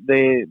sure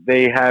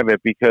they have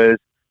it because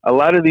a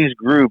lot of these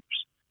groups,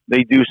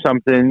 they do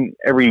something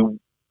every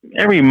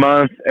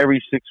month,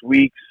 every 6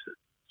 weeks.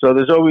 So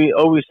there's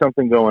always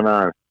something going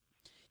on.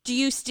 Do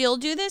you still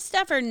do this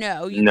stuff or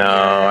no? No,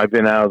 I've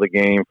been out of the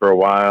game for a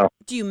while.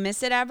 Do you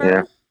miss it ever?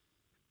 Yeah.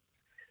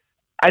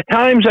 At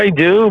times I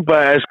do,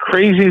 but as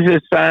crazy as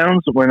it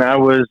sounds, when I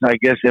was, I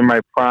guess, in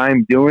my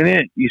prime doing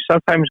it, you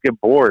sometimes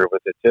get bored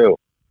with it too.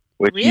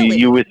 Which really?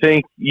 you would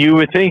think you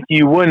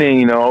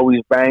wouldn't, always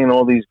banging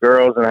all these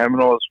girls and having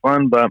all this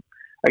fun. But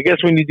I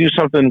guess when you do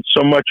something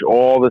so much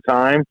all the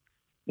time,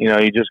 you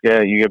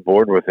get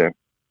bored with it.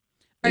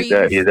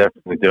 You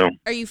definitely do.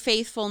 Are you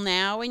faithful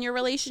now in your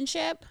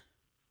relationship?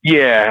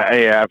 Yeah,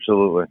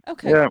 absolutely.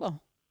 Okay, yeah.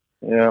 Cool.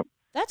 Yeah.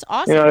 That's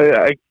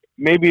awesome.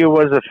 Maybe it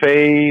was a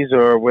phase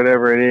or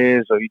whatever it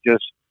is, or you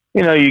just,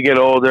 you get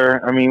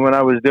older. I mean, when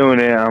I was doing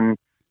it, I'm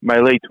my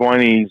late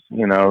 20s,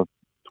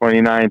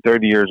 29,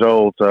 30 years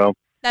old. So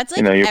that's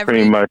like you're every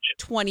pretty much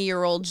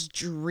 20-year-old's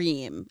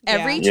dream. Yeah.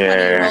 Every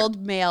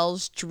 20-year-old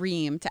male's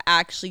dream to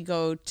actually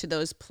go to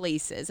those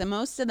places. And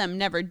most of them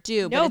never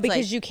do. No, but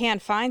because you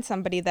can't find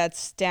somebody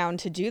that's down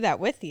to do that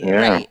with you.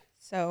 Yeah. Right.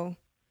 So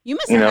you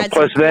must have had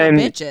some cool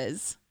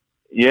bitches.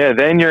 Yeah,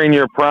 then you're in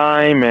your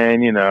prime,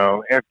 and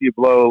after you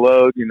blow a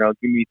load, give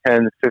me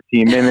 10 to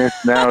 15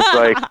 minutes. Now it's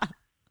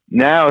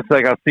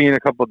like I'll see you in a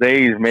couple of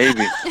days,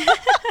 maybe.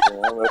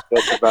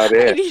 That's about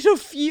it. I need a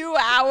few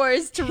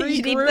hours to regroup.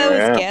 You need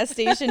those gas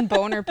station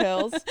boner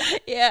pills.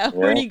 Yeah,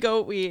 horny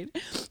goat weed.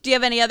 Do you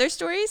have any other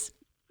stories?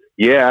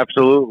 Yeah,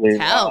 absolutely.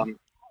 Tell.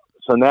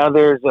 So now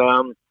there's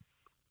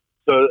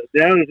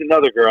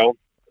another girl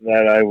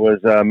that I was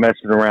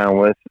messing around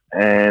with,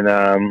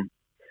 and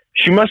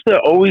she must have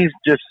always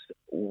just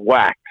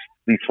waxed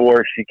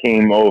before she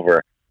came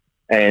over,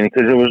 and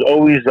because it was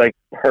always like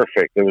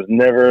perfect, there was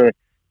never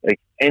like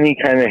any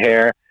kind of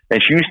hair,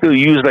 and she used to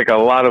use like a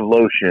lot of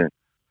lotion,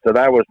 so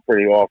that was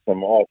pretty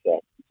awesome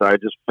also. So I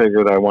just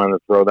figured I wanted to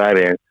throw that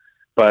in.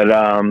 But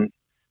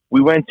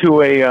we went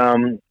to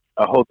a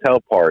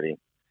hotel party.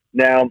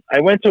 Now I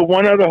went to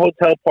one other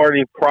hotel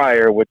party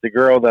prior with the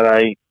girl that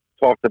I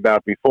talked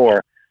about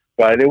before,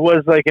 but it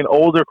was like an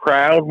older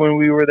crowd when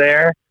we were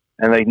there.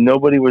 and like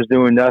nobody was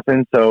doing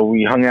nothing. So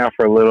we hung out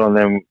for a little, and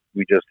then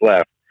we just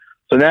left.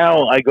 So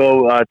now I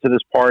go to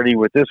this party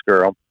with this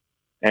girl,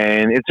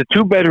 and it's a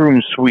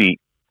 2-bedroom suite,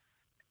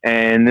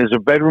 and there's a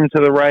bedroom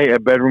to the right, a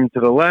bedroom to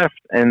the left,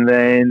 and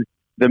then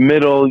the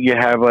middle you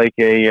have like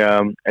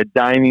a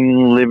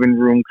dining living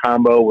room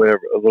combo with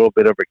a little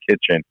bit of a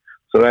kitchen.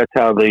 So that's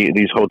how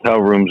these hotel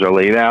rooms are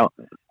laid out,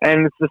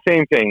 and it's the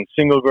same thing.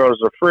 Single girls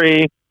are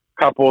free,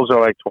 couples are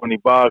like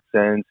 $20,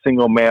 and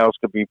single males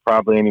could be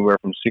probably anywhere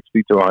from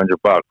 $60 to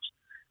 $100.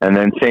 And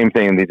then same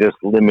thing, they just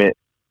limit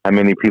how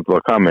many people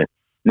are coming.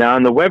 Now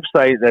on the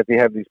website that they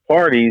have these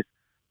parties,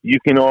 you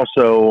can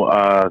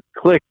also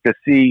click to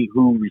see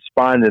who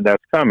responded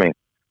that's coming.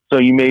 So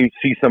you may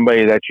see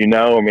somebody that you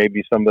know, or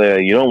maybe somebody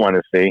that you don't want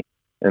to see,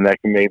 and that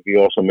can maybe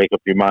also make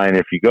up your mind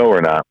if you go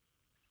or not.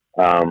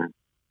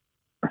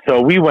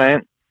 So we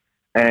went,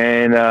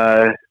 and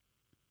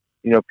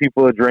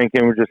people are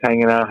drinking. We're just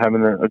hanging out,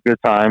 having a good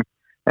time.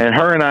 And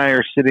her and I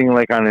are sitting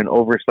like on an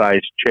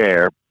oversized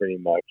chair, pretty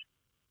much.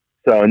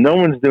 So no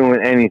one's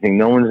doing anything.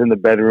 No one's in the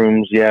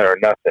bedrooms yet or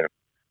nothing.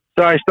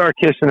 So I start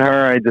kissing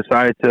her. I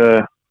decide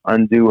to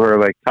undo her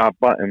like top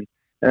button,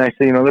 and I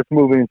say, let's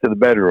move into the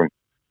bedroom.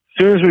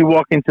 As soon as we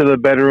walk into the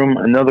bedroom,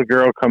 another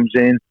girl comes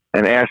in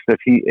and asks if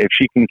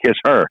she can kiss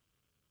her.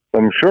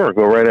 So I'm sure,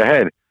 go right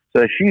ahead.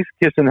 So as she's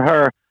kissing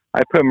her,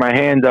 I put my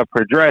hand up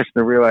her dress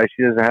and realize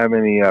she doesn't have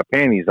any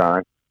panties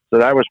on. So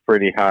that was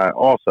pretty hot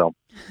also.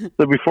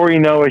 So before you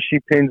know it, she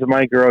pins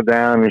my girl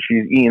down and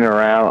she's eating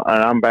her out,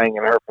 and I'm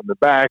banging her from the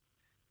back.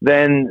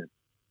 Then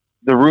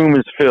the room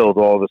is filled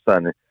all of a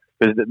sudden.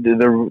 Because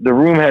the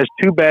room has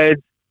 2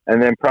 beds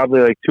and then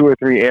probably like 2 or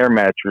 3 air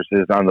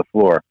mattresses on the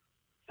floor.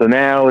 So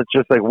now it's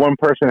just like one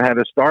person had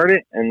to start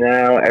it, and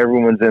now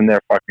everyone's in there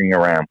fucking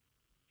around.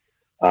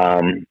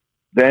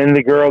 Then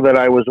the girl that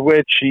I was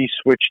with, she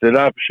switched it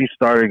up. She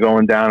started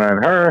going down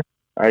on her.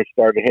 I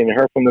started hitting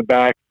her from the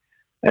back.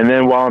 And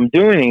then while I'm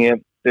doing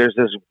it, there's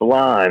this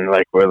blonde,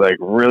 like with like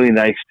really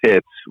nice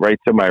tits right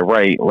to my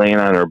right, laying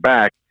on her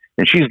back,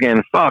 and she's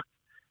getting fucked.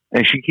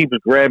 And she keeps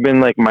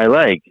grabbing like my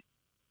leg.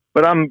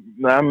 But I'm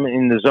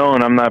in the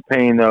zone. I'm not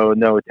paying no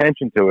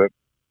attention to it.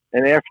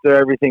 And after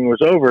everything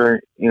was over,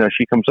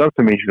 she comes up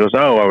to me. She goes,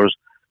 "Oh, I was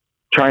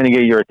trying to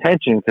get your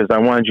attention because I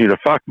wanted you to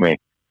fuck me."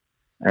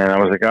 And I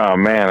was like, "Oh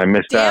man, I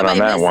missed out on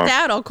that one."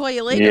 Out. I'll call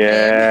you later.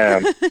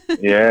 Yeah,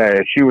 yeah.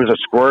 She was a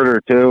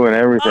squirter too, and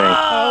everything.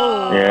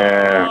 Oh,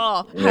 yeah.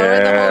 How are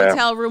the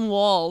hotel room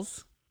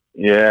walls?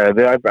 Yeah,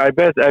 I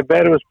bet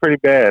it was pretty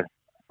bad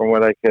from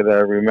what I could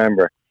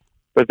remember.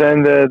 But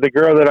then the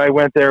girl that I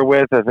went there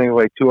with, I think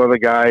like 2 other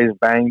guys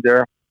banged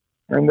her,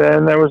 and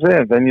then that was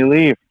it. Then you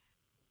leave.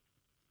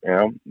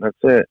 That's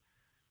it.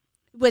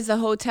 Was the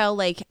hotel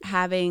like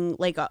having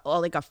like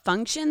a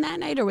function that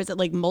night, or was it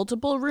like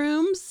multiple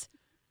rooms?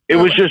 It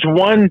was just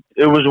one.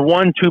 It was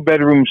one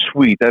 2-bedroom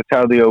suite. That's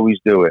how they always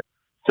do it.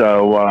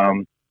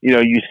 So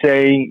you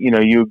say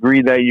you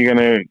agree that you're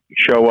gonna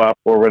show up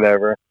or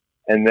whatever,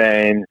 and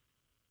then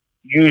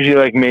usually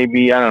like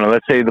maybe I don't know.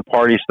 Let's say the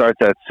party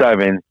starts at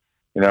 7.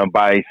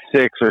 By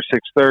 6 or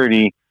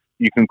 6:30,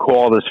 you can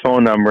call this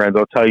phone number and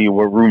they'll tell you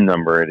what room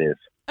number it is.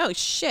 Oh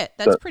shit,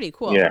 that's pretty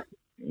cool. Yeah.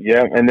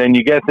 Yeah, and then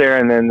you get there,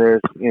 and then there's,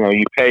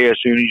 you pay as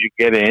soon as you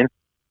get in,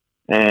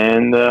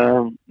 and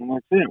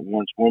that's it.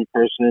 Once one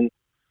person,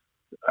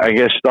 I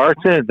guess,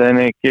 starts it, then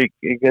it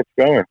gets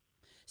going.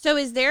 So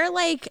is there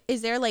like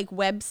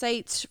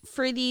websites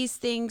for these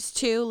things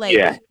too? Like,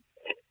 yeah.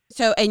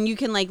 So, and you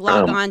can like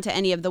log on to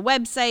any of the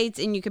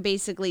websites, and you could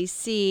basically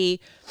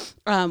see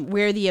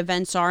where the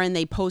events are, and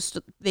they post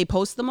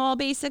them all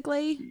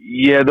basically.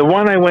 Yeah, the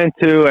one I went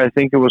to, I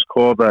think it was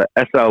called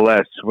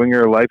SLS,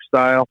 Swinger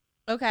Lifestyle.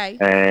 Okay.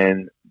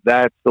 And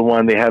that's the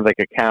one. They had like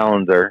a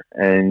calendar,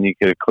 and you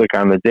could click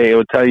on the day. It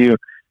would tell you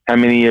how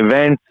many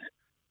events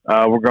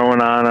were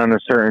going on a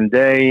certain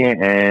day,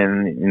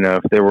 and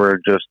if there were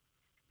just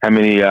how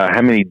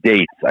many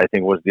dates. I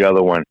think was the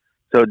other one.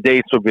 So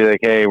dates would be like,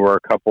 hey, we're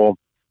a couple,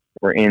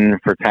 we're in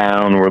for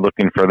town, we're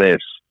looking for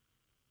this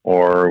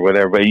or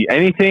whatever. But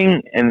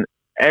anything and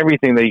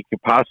everything that you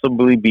could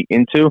possibly be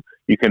into,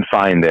 you can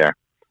find there.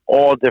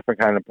 All different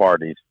kind of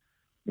parties.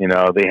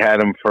 They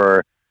had them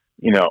for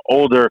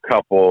older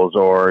couples,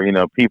 or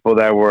people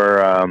that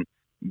were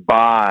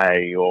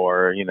bi,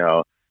 or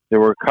there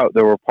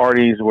were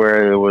parties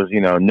where there was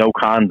no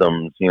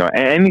condoms,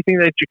 anything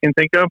that you can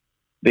think of,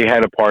 they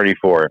had a party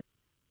for it.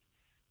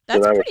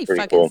 That's so pretty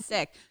fucking cool.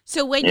 Sick.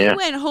 So when you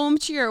went home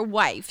to your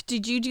wife,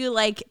 did you do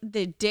like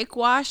the dick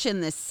wash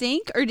in the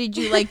sink, or did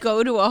you like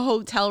go to a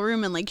hotel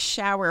room and like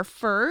shower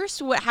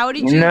first? How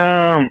did you?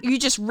 No, you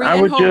just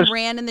ran home,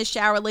 ran in the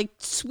shower, like,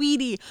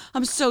 sweetie,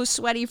 I'm so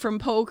sweaty from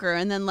poker,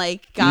 and then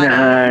like got.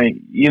 Nah,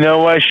 you know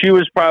what? She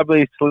was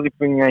probably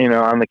sleeping,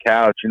 on the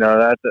couch.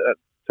 That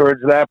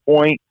towards that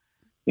point,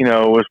 it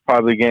was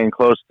probably getting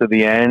close to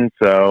the end.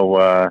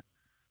 So.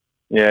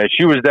 Yeah,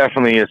 she was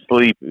definitely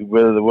asleep,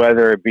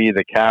 whether it be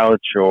the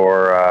couch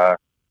or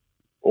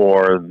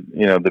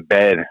the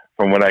bed,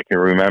 from what I can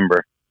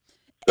remember.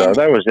 So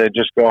that was it.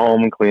 Just go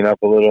home and clean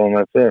up a little, and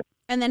that's it.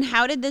 And then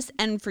how did this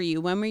end for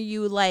you? When were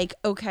you like,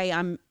 okay,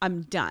 I'm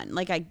done.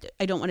 Like I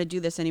don't want to do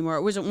this anymore.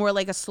 Or was it more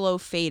like a slow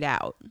fade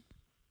out?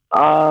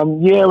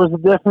 Yeah, it was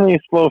definitely a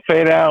slow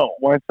fade out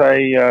once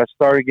I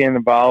started getting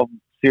involved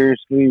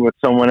seriously with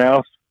someone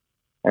else,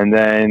 and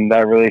then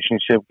that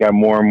relationship got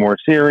more and more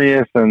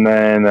serious, and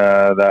then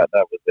that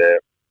was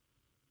it.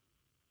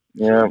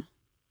 Yeah.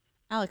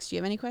 Alex, do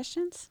you have any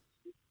questions?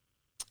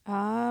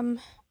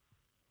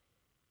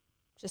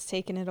 Just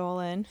taking it all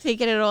in.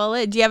 Taking it all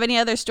in. Do you have any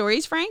other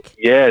stories, Frank?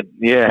 Yeah,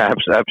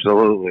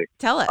 absolutely.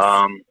 Tell us.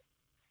 I'm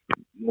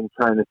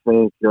trying to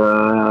think.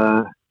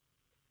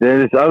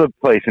 There's this other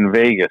place in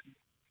Vegas.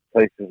 This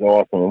place is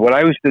awesome. What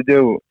I used to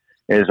do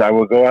is I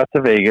would go out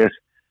to Vegas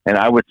and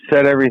I would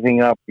set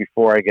everything up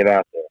before I get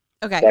out there.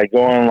 Okay. So I'd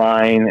go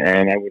online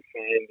and I would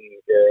find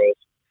these girls,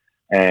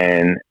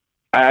 and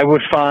I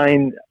would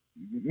find,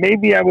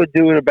 maybe I would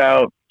do it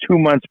about 2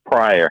 months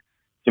prior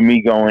to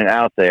me going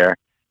out there,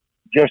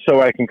 just so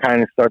I can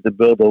kind of start to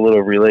build a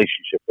little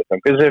relationship with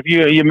them. Because if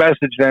you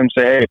message them,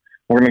 say, hey,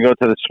 we're going to go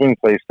to the swing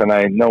place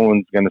tonight, no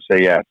one's going to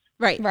say yes.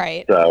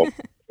 Right. So,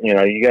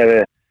 you got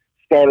to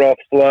start off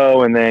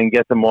slow and then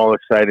get them all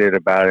excited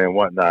about it and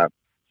whatnot.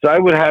 So I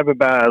would have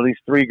about at least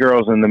 3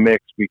 girls in the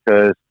mix,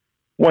 because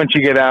once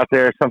you get out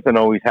there, something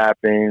always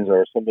happens,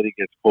 or somebody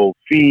gets cold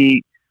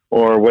feet,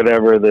 or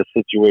whatever the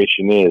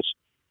situation is.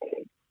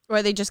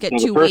 Or they just get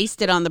So too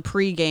wasted on the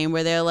pregame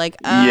where they're like,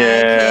 I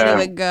Yeah.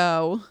 can't even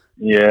go.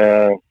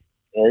 Yeah.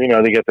 Or,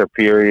 they get their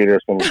period or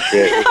some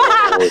shit.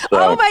 So,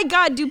 Oh my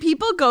God. Do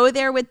people go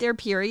there with their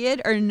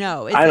period or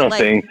no? Is I it don't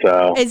like, think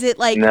so. Is it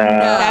like, No. no?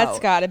 That's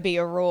got to be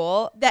a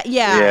rule.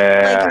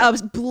 Yeah. Like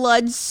a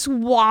blood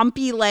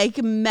swampy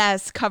like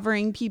mess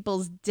covering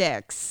people's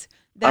dicks.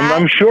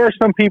 I'm sure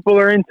some people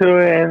are into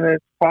it, and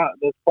there's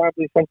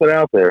probably something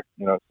out there.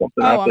 Something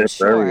out there I'm for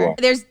sure. everyone.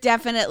 There's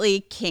definitely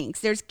kinks.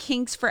 There's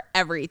kinks for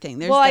everything.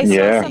 There's Well, I saw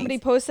Yeah. somebody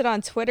posted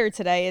on Twitter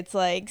today. It's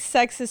like,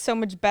 sex is so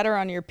much better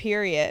on your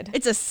period.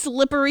 It's a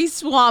slippery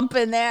swamp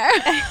in there.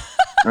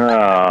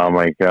 Oh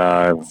my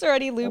God. It's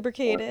already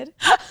lubricated.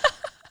 Oh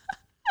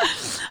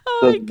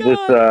So my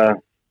God.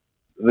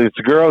 this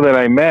girl that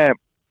I met,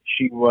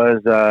 she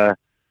was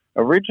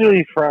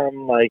originally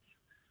from, like,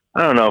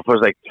 I don't know if it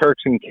was like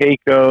Turks and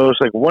Caicos,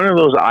 like one of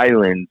those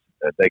islands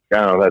that, like, I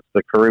don't know, that's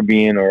the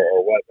Caribbean or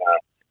whatnot.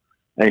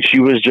 And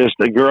she was just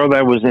a girl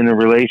that was in a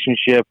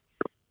relationship,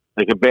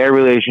 like a bad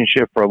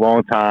relationship for a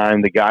long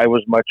time. The guy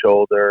was much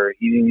older.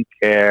 He didn't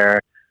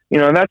care.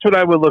 And that's what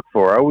I would look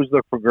for. I always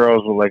look for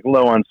girls with, like,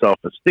 low on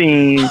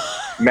self-esteem.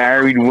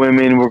 Married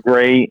women were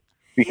great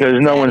because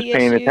no one's Daddy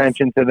paying issues.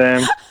 attention to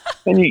them.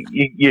 And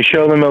you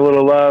show them a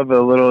little love,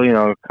 a little,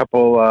 a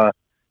couple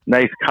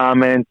nice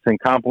comments and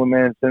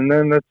compliments, and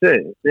then that's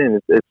it.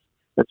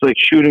 It's like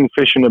shooting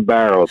fish in a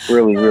barrel. It's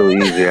really, really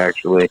easy,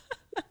 actually.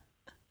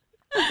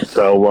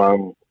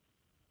 So,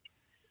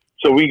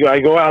 I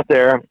go out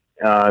there.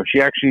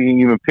 She actually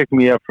even picked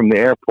me up from the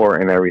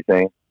airport and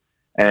everything.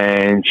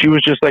 And she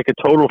was just like a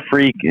total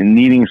freak and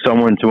needing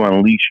someone to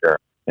unleash her.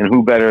 And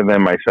who better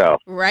than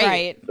myself?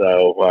 Right.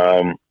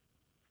 So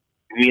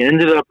we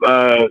ended up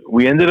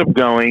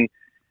going,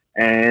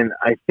 and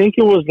I think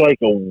it was like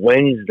a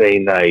Wednesday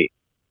night.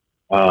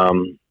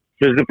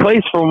 Because the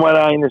place, from what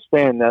I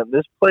understand, now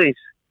this place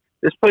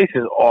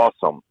is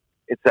awesome.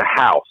 It's a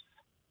house,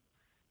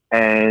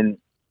 and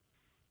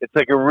it's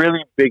like a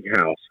really big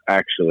house,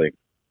 actually.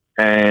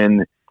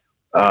 And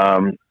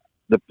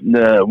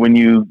when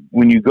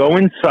you go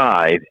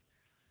inside,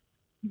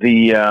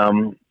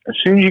 as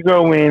soon as you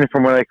go in,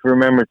 from what I can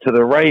remember, to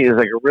the right is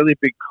like a really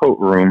big coat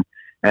room,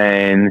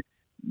 and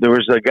there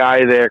was a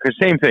guy there. Because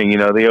same thing,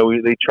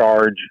 they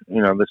charge,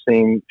 the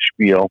same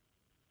spiel.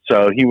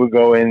 So he would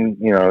go in,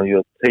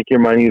 you'll take your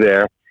money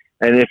there.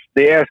 And if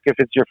they ask if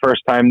it's your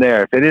first time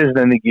there, if it is,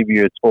 then they give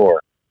you a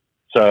tour.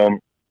 So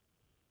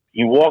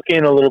you walk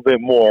in a little bit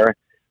more.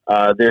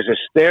 There's a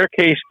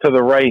staircase to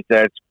the right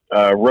that's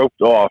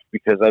roped off,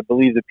 because I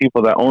believe the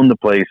people that own the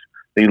place,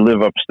 they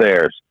live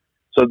upstairs.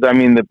 So, I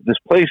mean, this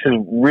place is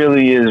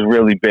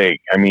really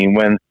big. I mean,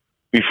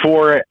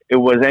 before it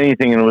was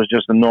anything and it was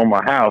just a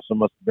normal house, it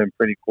must have been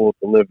pretty cool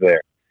to live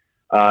there.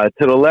 To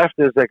the left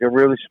is like a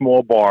really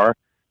small bar.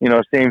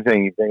 Same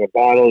thing. You bring a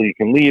bottle, you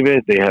can leave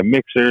it. They have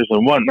mixers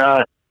and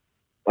whatnot.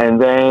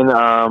 And then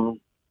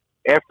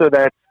after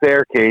that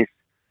staircase,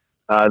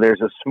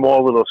 there's a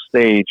small little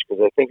stage,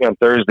 because I think on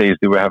Thursdays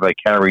they would have like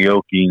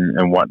karaoke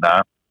and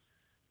whatnot.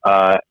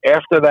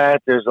 After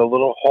that, there's a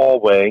little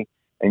hallway,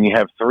 and you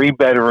have 3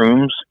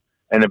 bedrooms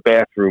and a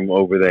bathroom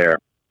over there.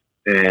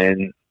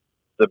 And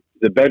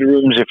the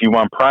bedrooms, if you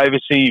want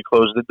privacy, you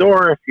close the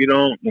door. If you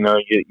don't, you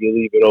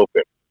leave it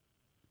open.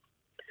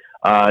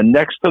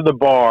 Next to the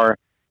bar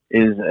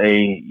is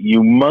a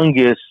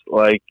humongous,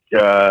 like,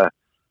 I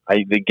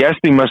guess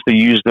they must have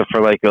used it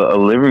for like a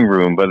living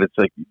room, but it's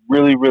like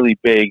really, really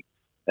big,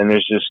 and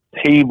there's just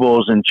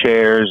tables and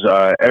chairs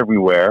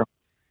everywhere.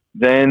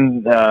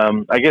 Then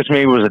I guess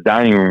maybe it was a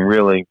dining room,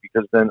 really,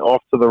 because then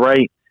off to the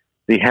right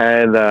they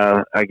had,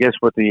 I guess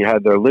what they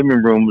had, their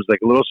living room was like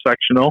a little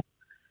sectional.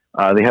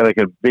 They had like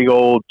a big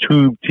old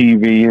tube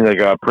TV, like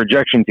a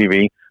projection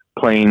TV,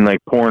 playing like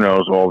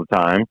pornos all the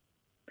time.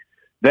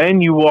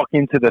 Then you walk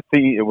into the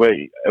theater.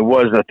 It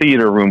was a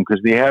theater room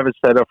because they have it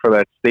set up for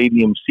that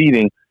stadium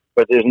seating,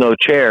 but there's no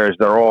chairs.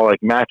 They're all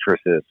like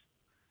mattresses.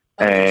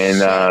 And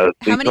How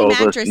they many told us-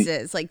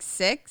 mattresses? Like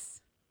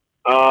 6?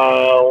 1,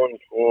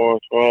 4,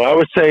 12.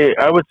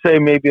 I would say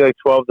maybe like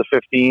 12 to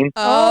 15.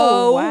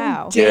 Oh,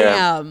 wow.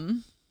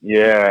 Damn.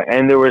 Yeah,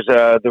 and there was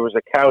a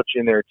couch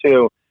in there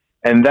too,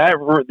 and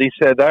they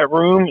said that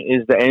room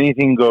is the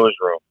anything goes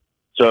room.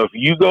 So if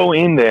you go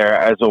in there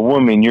as a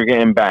woman, you're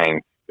getting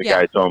banged. The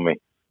Yeah. guy told me.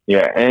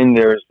 Yeah, and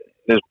there's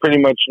pretty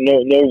much no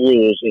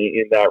rules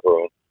in that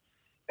room.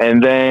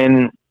 And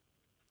then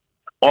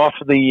off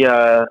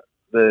the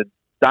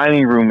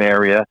dining room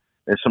area,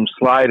 there's some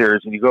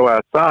sliders, and you go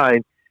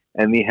outside,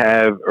 and they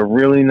have a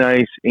really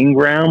nice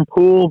in-ground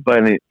pool,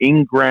 but an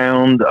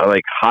in-ground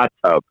like hot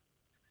tub.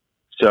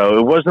 So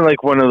it wasn't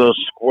like one of those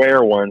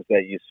square ones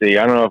that you see.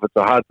 I don't know if it's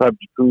a hot tub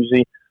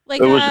jacuzzi.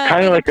 Like It was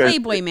kinda like like a a-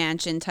 Playboy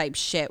Mansion type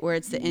shit where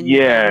it's the in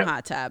Yeah.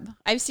 hot tub.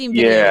 I've seen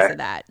videos Yeah. of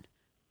that.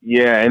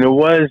 Yeah, and it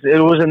was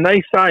a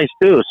nice size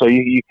too. So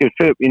you could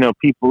fit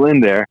people in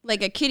there.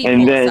 Like a kiddie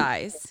And pool then-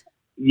 size.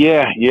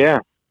 Yeah.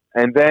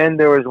 And then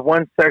there was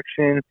one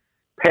section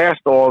past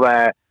all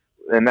that,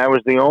 and that was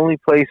the only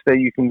place that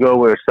you can go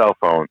with a cell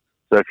phone.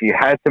 So if you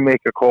had to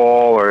make a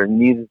call or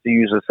needed to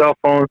use a cell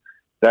phone,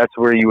 that's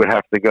where you would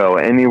have to go.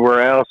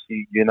 Anywhere else,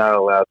 you're not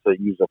allowed to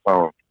use a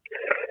phone,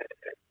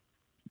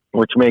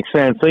 which makes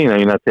sense. So,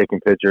 you're not taking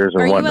pictures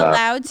and Are you whatnot.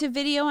 allowed to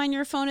video on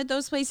your phone at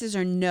those places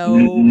or no?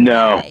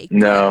 No, way?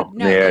 no. Good.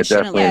 No, Yeah, you shouldn't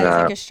definitely let- It's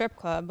not. like a strip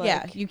club. Like,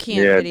 Yeah, you can't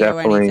Yeah, video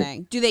definitely.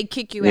 anything. Do they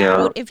kick you Yeah.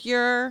 out if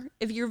you're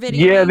videoing?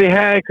 Yeah, they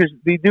had, because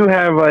they do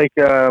have like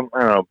I don't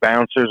know,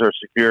 bouncers or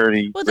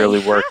security well, they really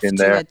have work in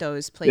to there. at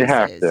those They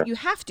have places. to. You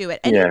have to at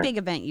any Yeah. big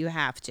event. You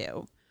have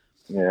to.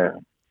 Yeah,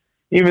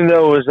 even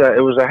though it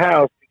was a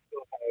house,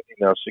 they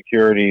still had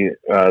security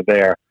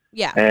there.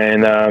 Yeah.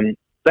 And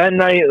that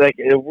night, like,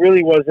 it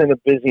really wasn't a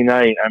busy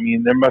night. I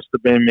mean, there must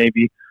have been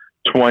maybe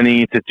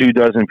 20 to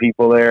 24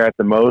 people there at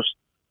the most.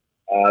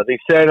 They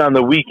said on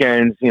the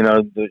weekends,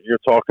 that you're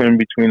talking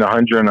between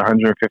 100 and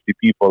 150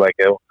 people that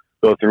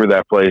go through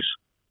that place.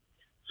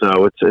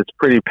 So it's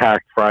pretty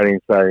packed Friday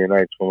and Saturday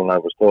nights from what I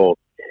was told.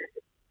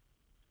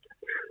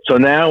 So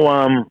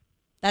now,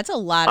 That's a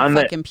lot of on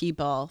the- fucking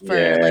people for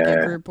like a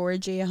Yeah. group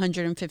orgy.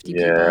 150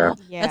 Yeah.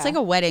 people. That's like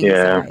a wedding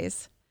Yeah.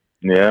 size.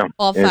 yeah,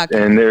 All fucking.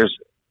 and there's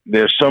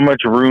so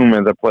much room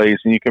in the place,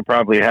 and you could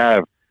probably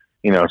have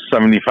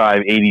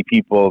 75, 80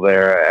 people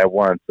there at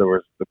once. There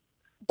was the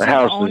do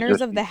house the was owners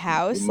just of the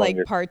house like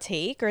humongous.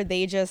 partake, or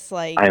they just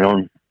like? I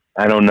don't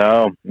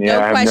know. Yeah, no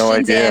I have no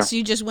questions idea. asked.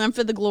 You just went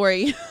for the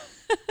glory.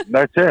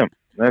 That's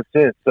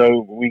it.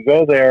 So we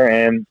go there,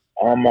 and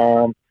on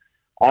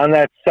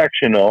that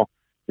sectional,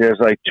 there's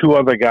like 2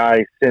 other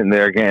guys sitting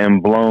there getting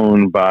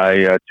blown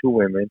by 2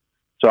 women.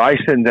 So I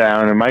sit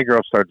down, and my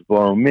girl starts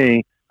blowing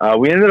me.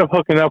 We ended up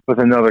hooking up with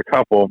another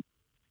couple,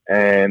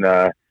 and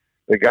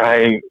the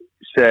guy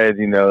said,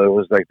 it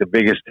was like the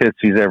biggest tits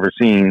he's ever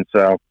seen.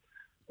 So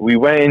we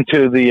went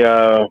into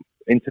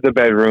the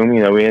bedroom.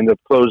 We ended up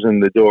closing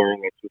the door,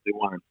 and that's what they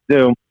wanted to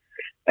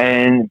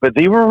do. But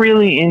they were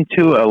really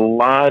into a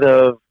lot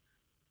of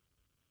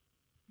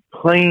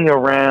playing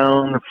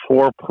around,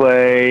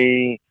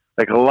 foreplay,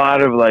 like a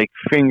lot of like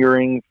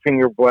fingering,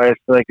 finger blast.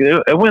 Like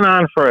it went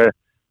on for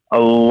a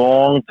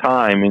long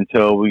time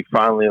until we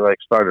finally like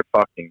started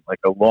fucking, like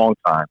a long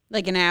time.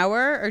 Like an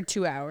hour or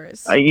 2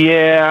 hours?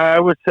 Yeah, I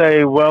would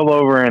say well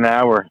over an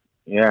hour.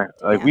 Yeah,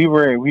 like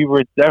Yeah. we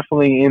were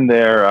definitely in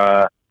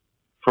there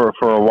for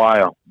a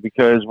while,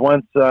 because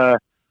once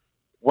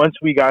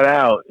we got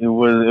out, it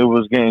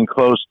was getting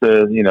close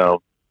to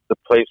the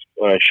place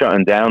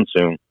shutting down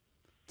soon.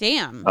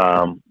 Damn.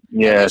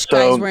 Yeah, I wish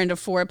so guys were into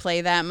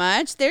foreplay that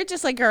much. They're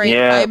just like, all right,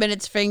 Yeah. 5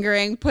 minutes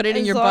fingering, put it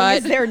in as your long butt.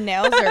 as their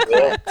nails are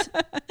clipped.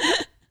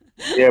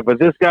 yeah, but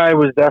this guy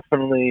was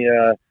definitely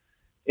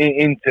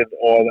into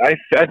all.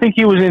 I think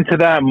he was into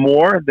that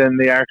more than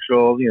the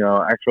actual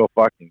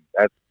fucking.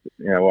 That's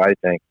what I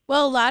think.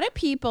 Well, a lot of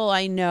people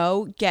I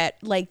know get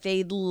like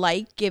they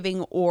like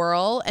giving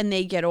oral and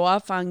they get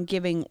off on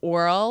giving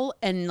oral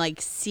and like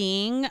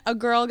seeing a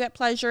girl get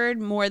pleasured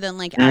more than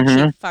like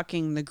actually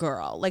fucking the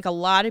girl. Like a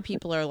lot of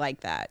people are like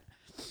that.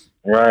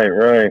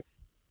 Right.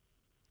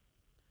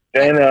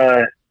 Then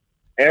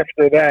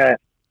after that,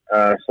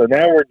 so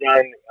now we're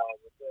done.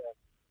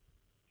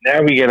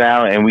 Now we get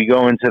out and we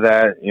go into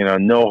that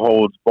no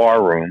holds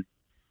bar room.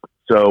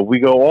 So we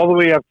go all the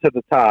way up to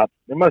the top.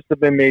 There must have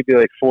been maybe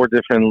like 4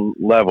 different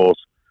levels.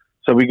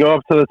 So we go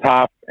up to the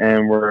top,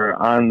 and we're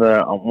on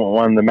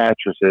one of the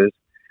mattresses,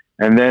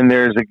 and then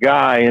there's a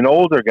guy, an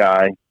older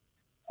guy,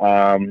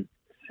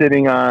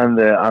 sitting on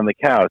the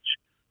couch.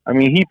 I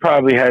mean, he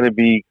probably had to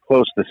be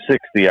close to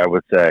 60, I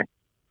would say.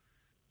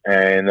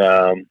 And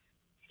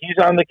he's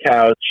on the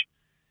couch,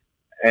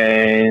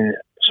 and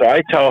so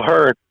I tell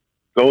her,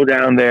 go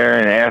down there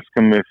and ask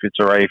him if it's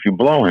all right if you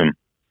blow him.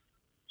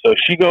 So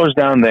she goes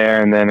down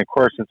there, and then of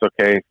course it's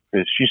okay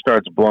because she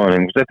starts blowing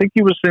him. Because I think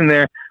he was sitting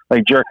there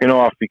like jerking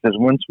off. Because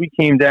once we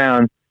came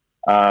down,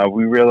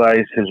 we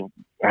realized his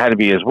had to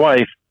be his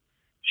wife.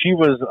 She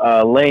was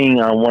laying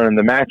on one of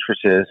the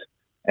mattresses,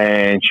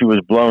 and she was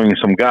blowing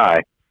some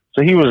guy.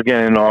 So he was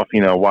getting off,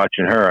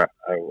 watching her,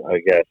 I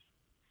guess.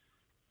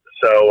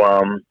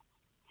 So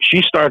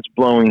she starts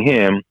blowing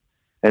him,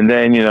 and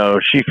then,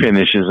 she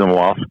finishes him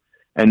off.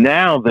 And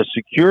now the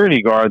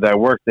security guard that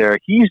worked there,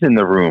 he's in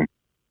the room,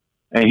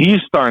 and he's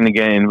starting to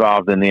get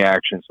involved in the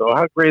action. So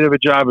how great of a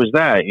job is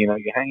that? You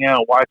hang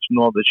out watching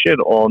all the shit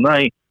all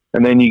night,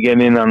 and then you get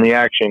in on the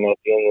action at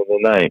the end of the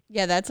night.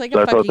 Yeah, that's like So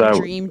a I thought fucking that-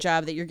 dream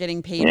job that you're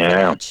getting paid for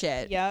Yeah. that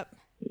shit. Yep.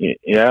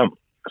 Yeah.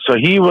 So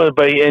he was,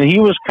 and he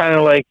was kind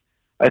of like,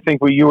 I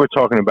think what you were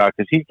talking about,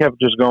 because he kept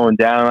just going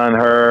down on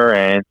her,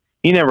 and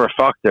he never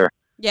fucked her.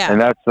 Yeah. And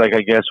that's like,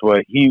 I guess,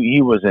 what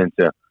he was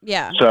into.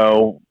 Yeah.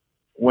 So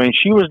when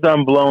she was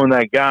done blowing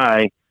that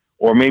guy,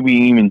 or maybe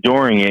even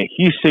during it,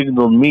 he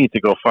signaled me to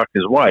go fuck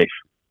his wife.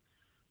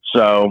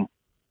 So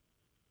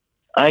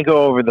I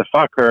go over to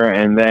fuck her,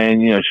 and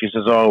then, she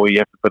says, oh, well, you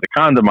have to put the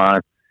condom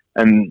on.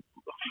 And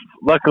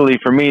luckily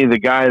for me, the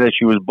guy that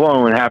she was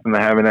blowing happened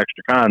to have an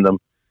extra condom.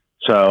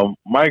 So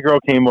my girl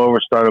came over,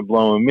 started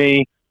blowing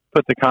me,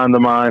 put the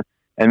condom on,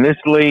 and this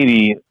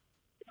lady,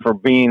 for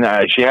being,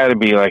 she had to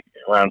be like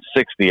around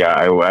 60,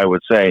 I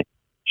would say.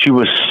 She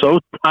was so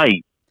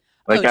tight.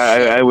 Like, Oh,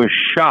 shit. I was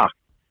shocked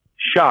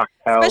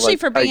how, Especially like,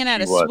 for being tight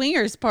at a she was.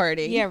 swingers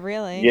party. Yeah,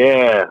 really.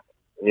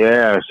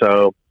 Yeah.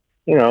 So,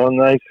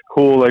 nice,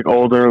 cool, like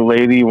older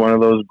lady, one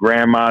of those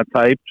grandma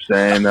types,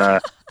 and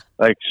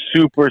like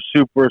super,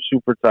 super,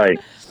 super tight.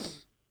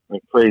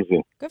 Like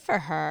crazy. Good for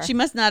her. She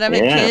must not have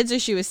had Yeah. kids, or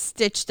she was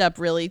stitched up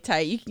really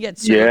tight. You can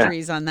get Yeah.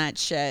 surgeries on that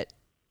shit.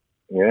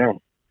 Yeah.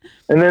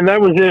 And then that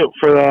was it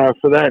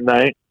for that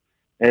night.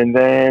 And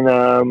then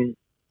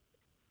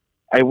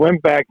I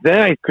went back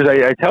then because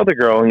I tell the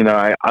girl,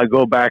 I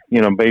go back,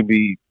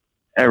 maybe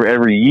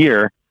every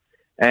year.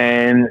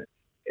 And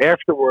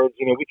afterwards,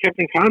 we kept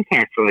in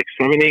contact for like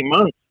 7-8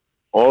 months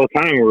all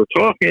the time. We were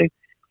talking.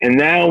 And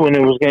now when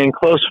it was getting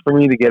close for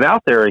me to get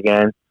out there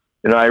again,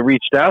 I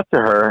reached out to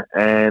her,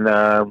 and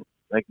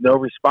like no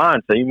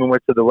response. I even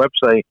went to the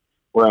website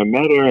where I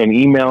met her and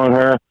emailing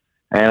her.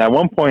 And at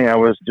one point I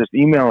was just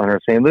emailing her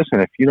saying, listen,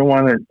 if you don't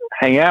want to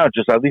hang out,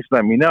 just at least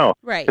let me know.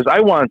 Right. Because I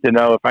wanted to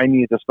know if I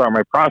needed to start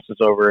my process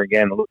over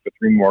again and look for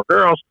 3 more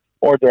girls,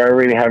 or do I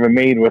already have it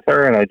made with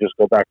her and I just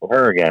go back with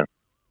her again?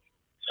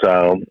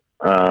 So,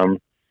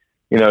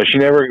 she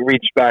never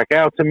reached back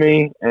out to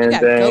me. And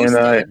got then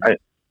ghosted.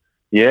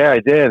 I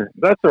did.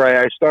 That's all right.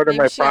 I started Maybe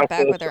my she got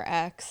process. back with her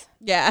ex.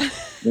 Yeah.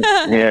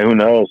 Yeah, who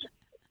knows?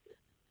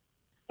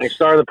 I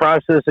started the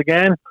process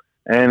again,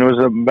 and it was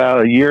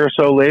about a year or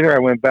so later, I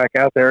went back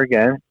out there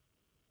again,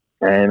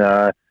 and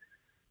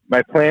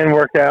my plan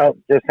worked out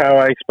just how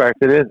I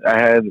expected it. I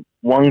had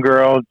one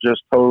girl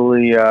just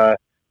totally,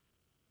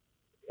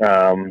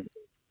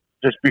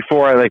 just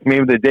before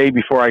maybe the day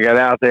before I got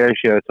out there,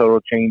 she had a total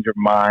change of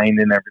mind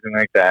and everything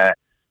like that.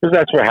 Because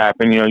that's what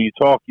happened. You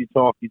talk,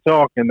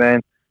 and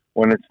then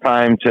when it's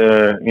time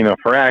to,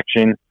 for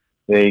action,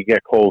 they get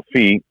cold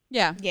feet.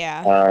 Yeah.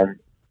 Yeah.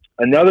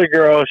 Another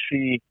girl,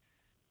 she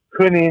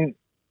couldn't,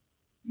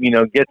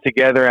 get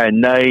together at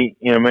night.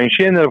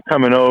 She ended up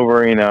coming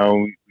over,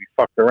 we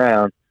fucked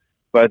around.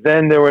 But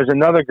then there was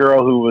another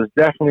girl who was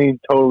definitely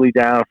totally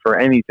down for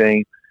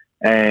anything.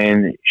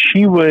 And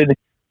she would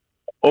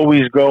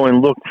always go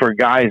and look for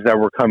guys that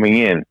were coming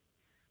in.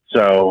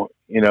 So,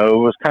 it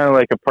was kind of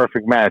like a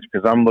perfect match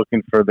because I'm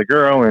looking for the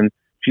girl and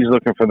she's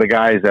looking for the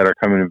guys that are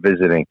coming and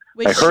visiting.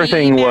 Was Like, her she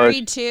thing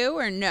married too,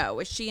 or no?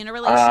 Was she in a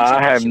relationship? I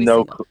or have she was no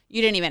single?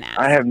 You didn't even ask.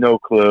 I have no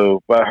clue.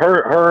 But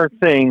her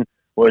thing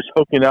was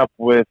hooking up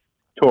with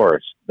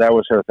tourists. That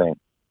was her thing.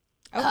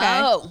 Okay.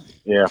 Oh.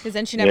 Yeah. Because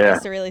then she never Yeah.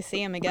 gets to really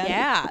see him again.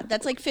 Yeah.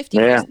 That's like 50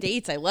 Yeah. First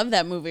Dates. I love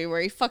that movie where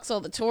he fucks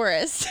all the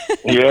tourists.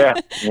 Yeah.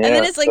 And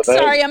then it's like, So that-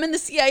 sorry, I'm in the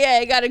CIA.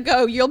 I gotta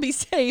go. You'll be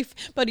safe.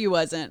 But he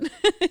wasn't.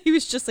 He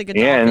was just like a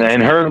Yeah, and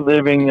dolphin. her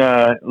living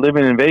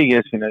in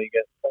Vegas, you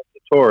get tons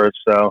of tourists,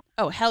 so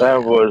Oh hell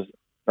that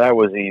yeah.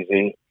 was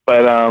easy.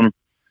 But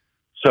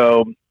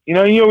so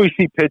you always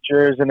see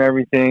pictures and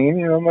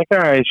everything, and I'm like, all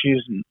right,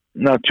 she's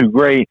not too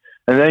great,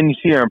 and then you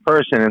see her in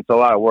person, it's a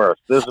lot worse.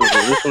 This was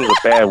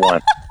a bad one.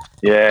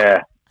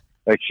 Yeah,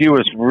 like she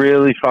was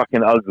really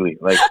fucking ugly,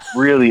 like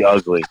really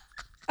ugly.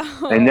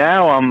 Oh. And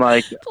now I'm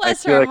like,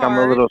 Bless I feel her like I'm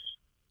heart.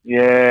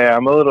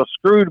 a little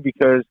screwed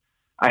because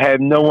I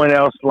had no one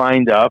else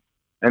lined up,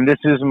 and this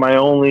is my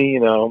only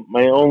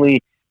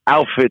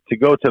outfit to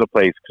go to the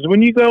place. Because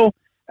when you go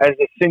as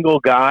a single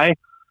guy,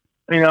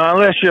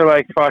 unless you're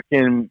like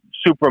fucking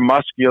super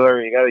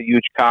muscular, you got a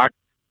huge cock,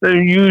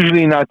 they're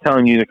usually not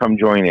telling you to come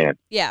join in.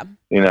 Yeah.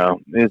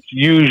 It's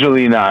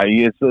usually not.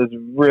 It's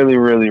really,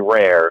 really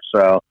rare.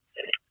 So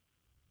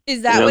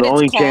Is that The what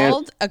only it's chance-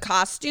 called? A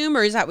costume,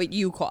 or is that what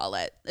you call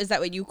it? Is that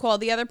what you call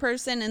the other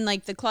person in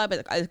like the club?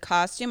 A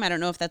costume? I don't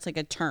know if that's like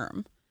a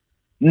term.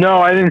 no,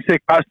 I didn't say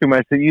costume.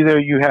 I said either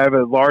you have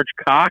a large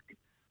cock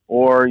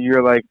or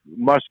you're like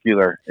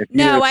muscular. If you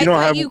No, I don't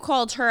thought have, you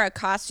called her a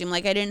costume.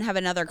 Like I didn't have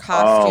another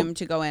costume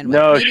to go in with.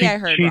 no, Maybe I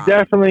heard she wrong.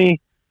 definitely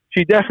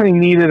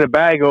needed a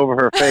bag over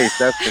her face.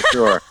 That's for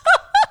sure.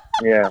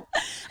 Yeah.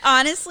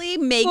 Honestly,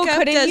 makeup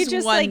couldn't you does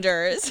just,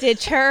 wonders.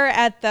 Ditch her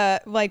at the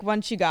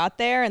once you got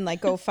there and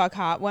go fuck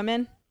hot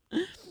women.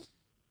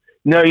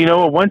 No, you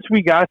know what? Once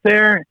we got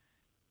there,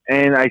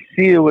 and I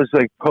see it was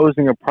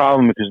posing a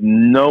problem because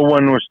no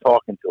one was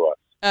talking to us.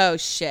 Oh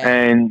shit!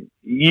 And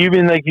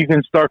even you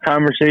can start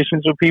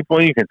conversations with people,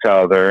 you can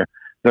tell they're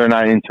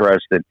not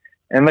interested.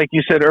 And like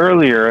you said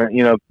earlier,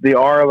 they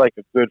are a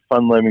good,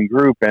 fun-loving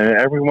group, and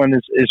everyone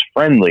is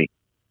friendly.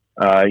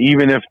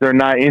 Even if they're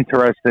not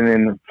interested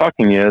in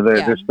fucking you,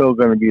 they're still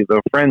going to be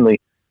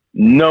friendly.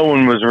 No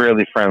one was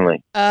really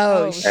friendly.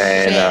 Oh shit!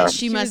 And,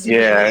 she must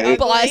yeah, be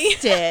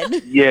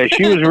busted. Yeah,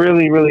 she was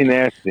really, really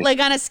nasty.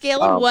 On a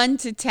scale of 1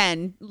 to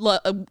 10,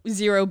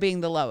 0 being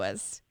the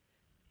lowest.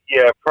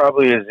 Yeah,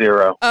 probably a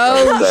 0.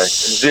 Oh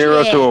shit!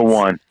 0 to a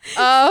 1.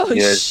 Oh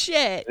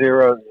shit!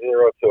 0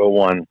 to a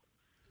 1.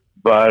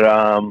 But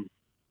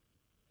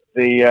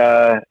we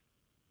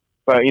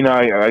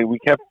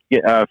kept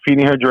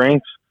feeding her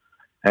drinks,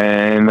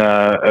 and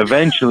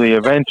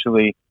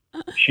eventually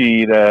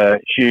she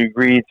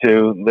agreed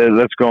to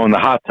let's go in the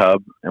hot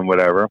tub and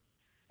whatever.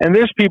 And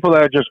there's people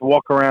that just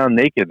walk around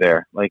naked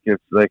there, like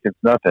it's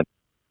nothing.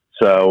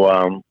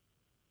 So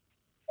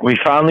we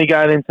finally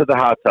got into the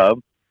hot tub,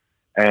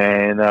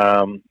 and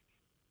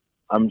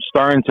I'm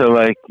starting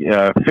to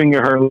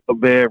finger her a little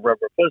bit, rub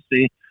her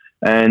pussy,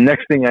 and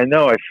next thing I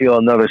know, I feel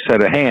another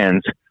set of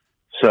hands.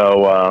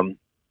 So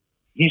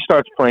he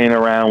starts playing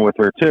around with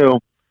her too,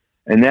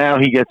 and now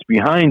he gets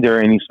behind her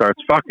and he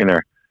starts fucking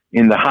her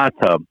in the hot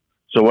tub.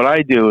 So what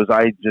I do is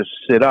I just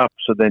sit up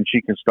so then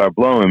she can start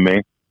blowing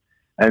me,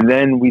 and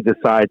then we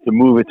decide to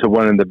move it to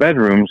one of the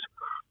bedrooms,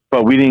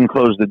 but we didn't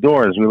close the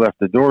doors. We left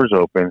the doors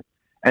open,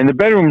 and the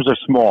bedrooms are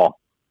small,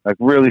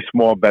 really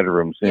small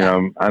bedrooms. You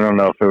know, I don't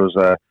know if it was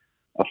a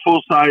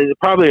full size,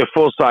 probably a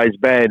full size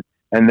bed,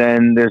 and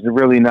then there's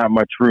really not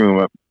much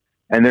room,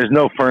 and there's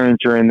no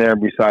furniture in there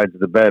besides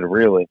the bed,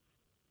 really.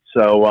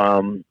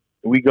 So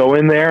we go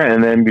in there,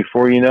 and then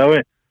before you know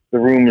it, the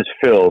room is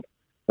filled.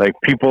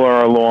 People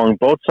are along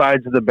both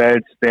sides of the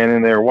bed,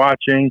 standing there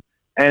watching,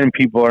 and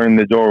people are in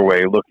the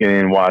doorway looking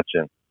and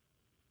watching.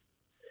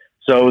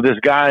 So this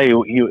guy, it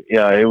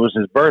was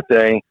his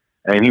birthday,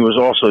 and he was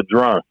also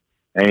drunk,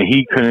 and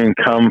he couldn't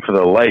come for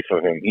the life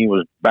of him. He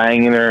was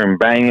banging her and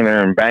banging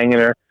her and banging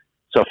her.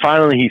 So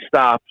finally he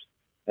stops,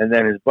 and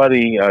then his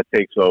buddy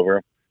takes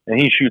over, and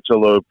he shoots a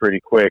load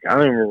pretty quick. I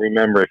don't even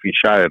remember if he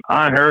shot it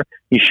on her,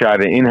 he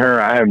shot it in her.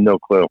 I have no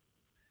clue.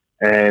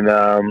 And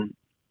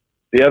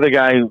the other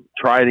guy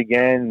tried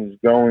again, was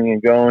going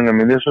and going. I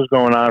mean, this was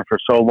going on for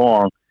so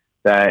long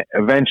that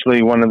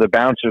eventually one of the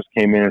bouncers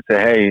came in and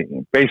said, hey,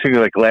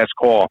 basically last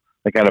call,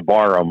 at a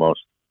bar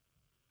almost.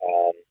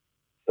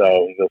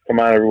 So he goes, come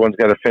on, everyone's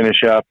got to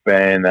finish up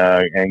and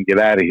get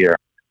out of here,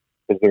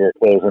 because they were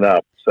closing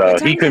up. So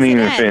he couldn't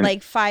even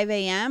finish. 5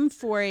 a.m.,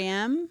 4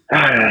 a.m.?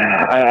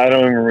 I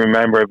don't even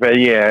remember, but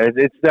yeah,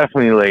 it's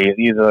definitely late.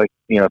 Either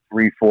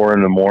 3, 4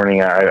 in the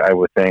morning, I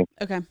would think.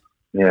 Okay.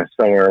 Yeah,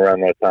 somewhere around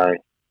that time.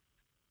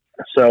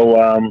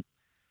 So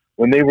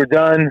when they were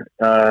done,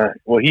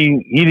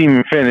 he didn't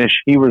even finish.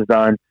 He was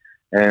done,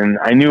 and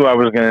I knew I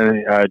was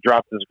going to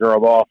drop this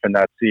girl off and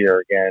not see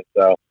her again.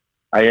 So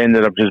I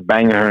ended up just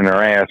banging her in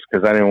her ass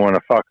because I didn't want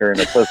to fuck her in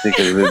the pussy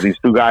because these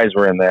two guys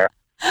were in there.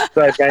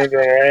 So I banged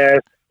her in her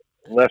ass,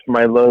 left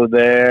my load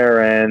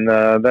there, and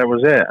that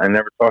was it. I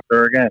never talked to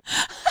her again.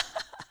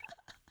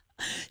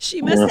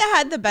 She must have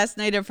had the best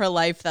night of her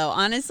life, though.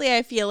 Honestly,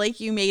 I feel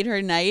like you made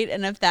her night,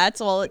 and if that's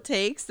all it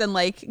takes, then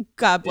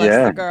God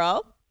bless the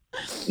girl.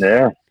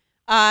 Yeah,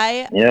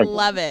 I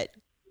love it.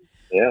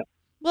 Yeah,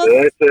 well,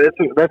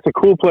 that's a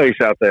cool place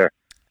out there.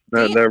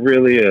 That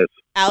really is.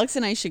 Alex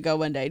and I should go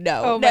one day.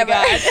 No, oh never.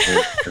 My God.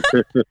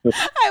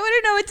 I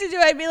wouldn't know what to do.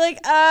 I'd be like,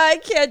 I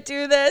can't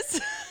do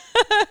this.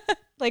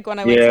 When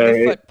I went to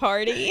the foot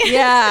party.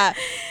 Yeah.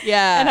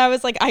 And I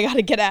was like, I got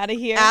to get out of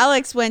here.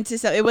 Alex went to,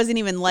 it wasn't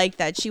even like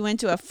that. She went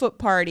to a foot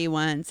party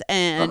once,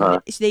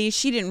 and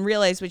she didn't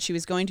realize what she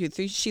was going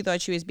to. She thought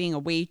she was being a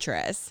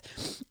waitress.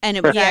 And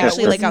it was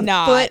actually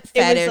a foot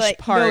fetish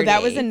party. No,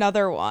 that was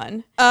another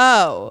one.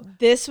 Oh.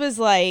 This was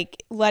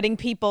letting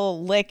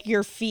people lick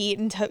your feet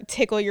and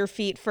tickle your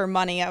feet for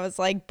money. I was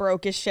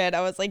broke as shit.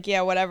 I was like,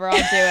 yeah, whatever, I'll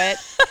do it.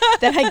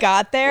 Then I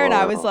got there and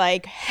I was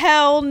like,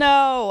 hell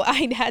no.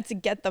 I had to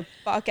get the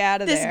fuck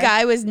out of there. This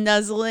guy was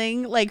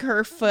nuzzling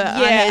her foot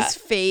on his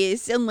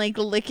face and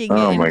licking it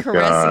and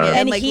caressing it.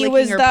 And he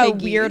was the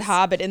weird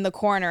hobbit in the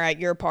corner at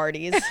your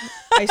parties.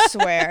 I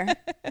swear.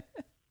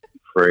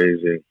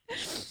 Crazy.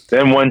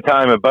 Then one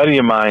time a buddy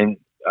of mine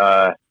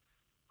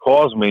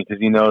calls me because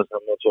he knows how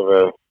much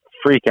of a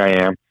freak I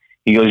am.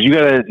 He goes, you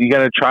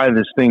gotta try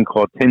this thing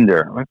called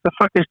Tinder. What the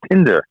fuck is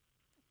Tinder?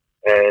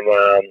 And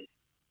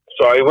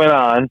so I went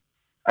on.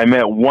 I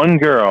met one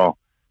girl.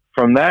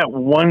 From that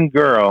one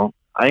girl,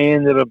 I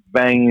ended up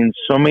banging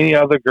so many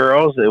other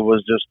girls. It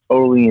was just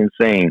totally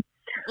insane.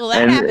 Well,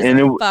 that And- happens and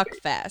at it- Fuck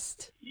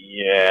Fest.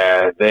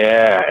 Yeah,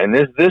 and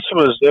this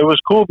was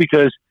cool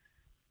because,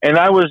 and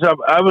I was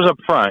up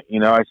front.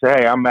 I said,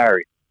 hey, I'm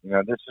married.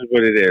 This is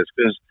what it is,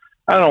 because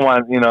I don't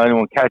want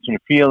anyone catching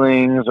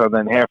feelings, or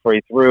then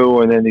halfway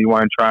through, and then you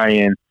want to try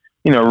and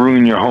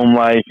ruin your home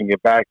life and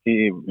get back to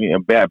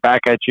you,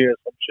 back at you or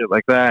some shit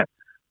like that.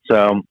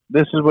 So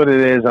this is what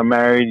it is. I'm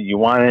married. You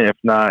want it? If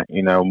not,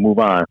 move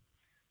on.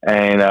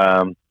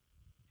 And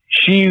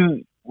she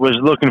was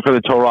looking for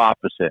the total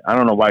opposite. I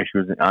don't know why she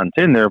was on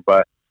Tinder,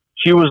 but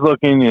she was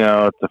looking,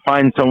 to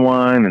find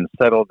someone and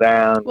settle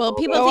down. Well,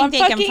 people Oh, think they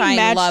can fucking find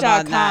love on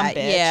Match.com, that.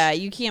 bitch. Yeah,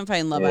 you can't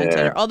find love on Yeah.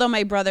 Tinder. Although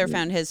my brother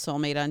found his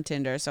soulmate on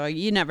Tinder, so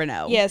you never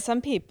know. Yeah,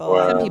 some people.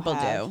 Wow. Some people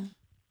have. do.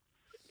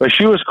 But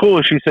she was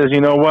cool. She says,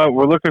 you know what?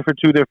 We're looking for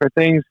two different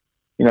things.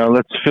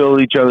 Let's fill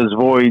each other's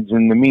voids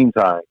in the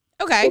meantime.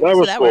 Okay, So that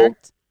was cool.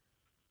 worked.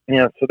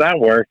 Yeah, so that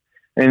worked.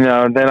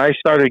 And then I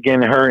started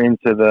getting her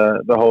into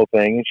the whole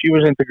thing, and she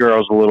was into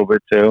girls a little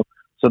bit too.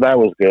 So that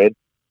was good.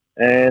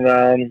 And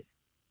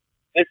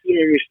that's when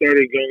we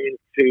started going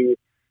to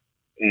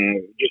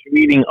just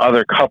meeting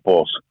other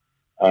couples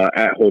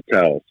at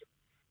hotels.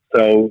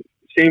 So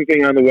same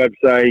thing on the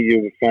website.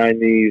 You would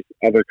find these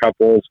other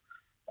couples.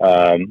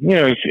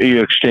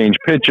 You exchange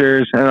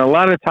pictures, and a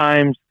lot of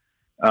times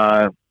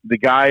the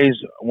guys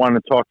want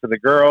to talk to the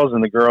girls,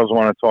 and the girls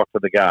want to talk to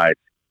the guys.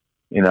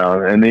 And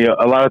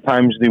a lot of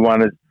times they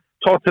want to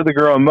talk to the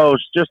girl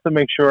most, just to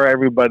make sure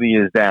everybody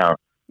is down.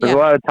 Because a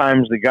lot of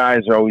times the guys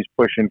are always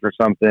pushing for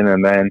something,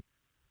 and then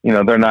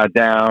they're not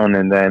down,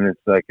 and then it's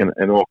like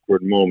an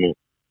awkward moment.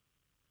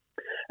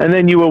 And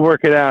then you will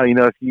work it out.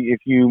 If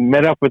you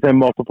met up with them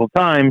multiple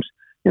times,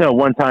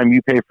 one time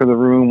you pay for the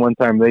room, one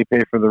time they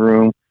pay for the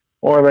room,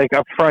 or like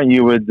up front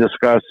you would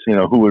discuss,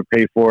 who would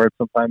pay for it.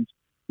 Sometimes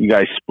you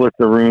guys split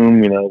the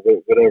room,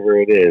 whatever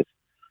it is.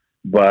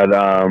 But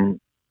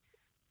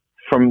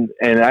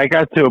and I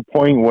got to a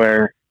point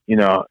where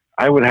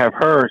I would have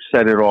her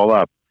set it all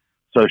up,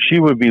 so she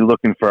would be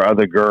looking for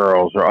other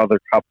girls or other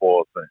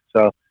couples.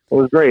 So it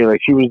was great.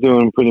 Like, she was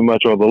doing pretty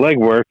much all the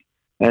legwork,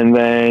 and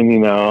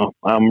then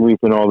I'm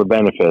reaping all the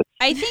benefits.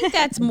 I think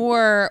that's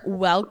more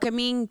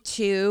welcoming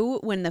too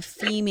when the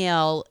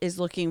female is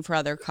looking for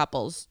other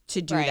couples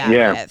to do that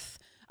with.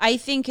 I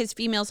think as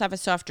females have a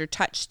softer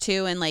touch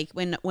too, and like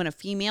when a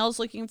female's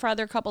looking for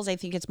other couples, I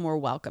think it's more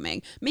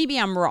welcoming. Maybe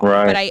I'm wrong,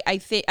 but I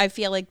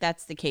feel like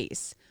that's the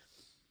case.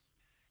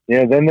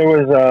 Yeah. Then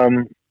there's a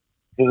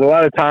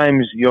lot of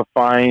times you'll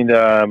find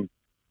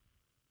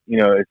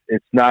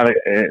it's not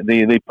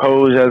they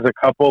pose as a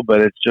couple,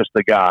 but it's just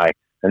a guy,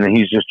 and then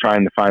he's just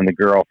trying to find the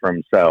girl for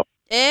himself.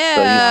 Ew.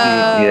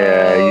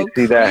 So you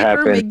see that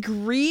happen.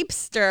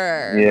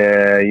 McGreepster.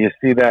 Yeah, you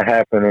see that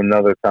happen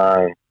another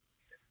time.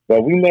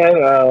 But we met.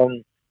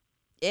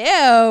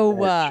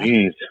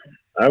 Geez,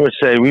 I would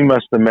say we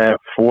must have met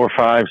 4,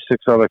 5,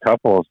 6 other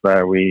couples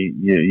that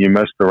you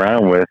messed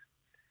around with,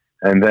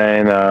 and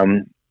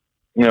then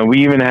we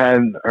even had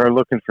her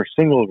looking for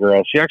single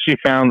girls. She actually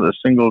found a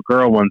single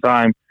girl one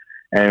time,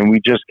 and we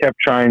just kept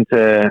trying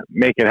to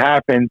make it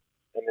happen, and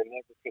it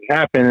never could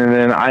happen. And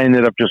then I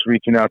ended up just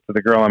reaching out to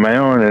the girl on my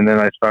own, and then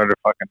I started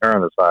fucking her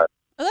on the side.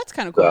 Oh, that's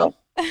kind of cool. So,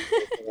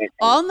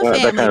 all in the family,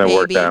 that kind of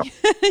worked baby. out.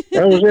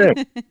 That was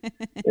it.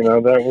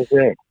 That was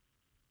it.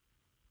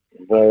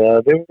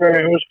 But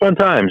it was fun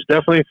times.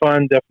 Definitely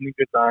fun. Definitely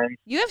good times.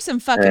 You have some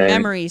fucking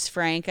memories,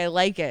 Frank. I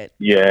like it.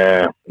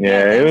 Yeah.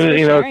 It was.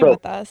 Sharing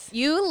with us.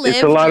 You lived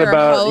it's a lot your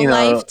about, whole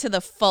life to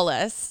the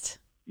fullest.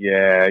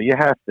 Yeah, you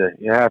have to.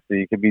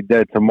 You could be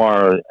dead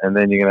tomorrow, and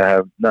then you're gonna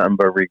have nothing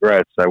but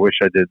regrets. I wish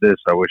I did this.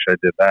 I wish I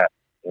did that.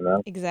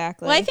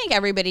 Exactly. Well, I think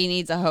everybody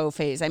needs a hoe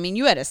phase. I mean,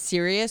 you had a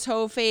serious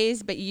hoe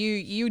phase, but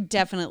you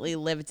definitely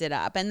lived it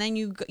up. And then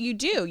you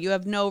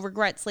have no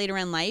regrets later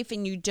in life,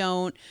 and you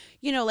don't,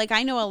 like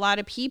I know a lot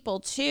of people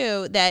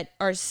too that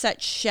are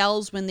such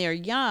shells when they're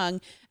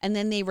young, and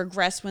then they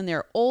regress when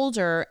they're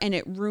older, and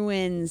it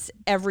ruins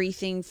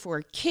everything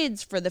for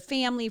kids, for the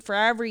family, for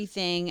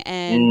everything.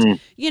 And,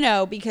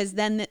 because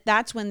then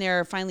that's when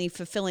they're finally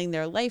fulfilling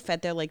their life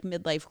at their like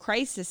midlife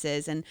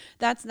crises. And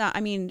that's not,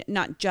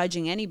 not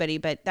judging anybody,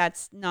 but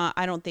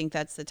I don't think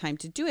that's the time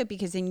to do it,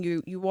 because then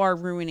you are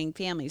ruining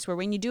families. Where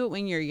when you do it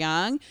when you're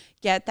young,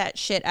 get that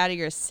shit out of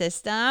your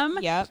system.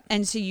 Yep.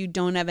 And so you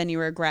don't have any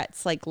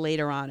regrets like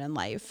later on in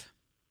life.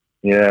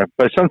 Yeah,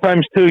 but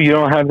sometimes too, you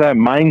don't have that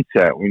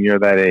mindset when you're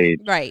that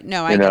age. Right.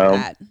 No, I get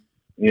that.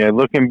 Yeah,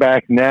 looking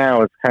back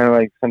now, it's kind of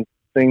like some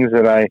things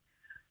that I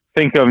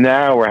think of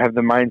now, or have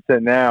the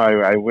mindset now.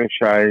 I wish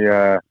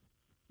I,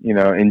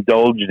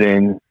 indulged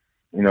in,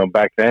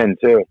 back then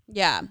too.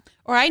 Yeah.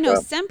 Or I know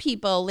some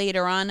people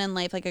later on in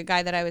life, like a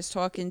guy that I was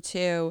talking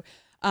to,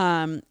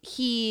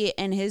 he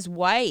and his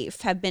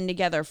wife have been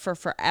together for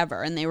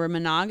forever, and they were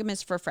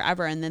monogamous for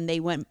forever. And then they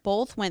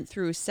both went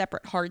through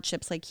separate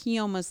hardships. Like he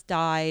almost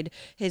died.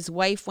 His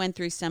wife went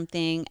through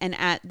something. And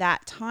at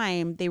that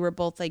time they were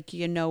both like,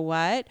 you know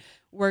what?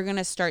 We're going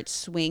to start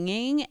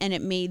swinging. And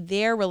it made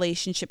their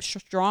relationship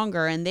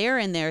stronger. And they're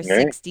in their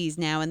 60s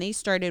now. And they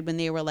started when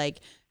they were like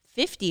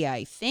 50,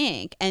 I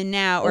think, and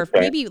now, or Okay.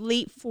 maybe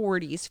late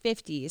 40s,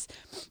 50s.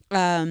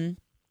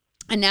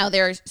 And now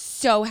they're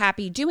so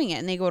happy doing it.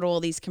 And they go to all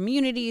these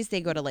communities.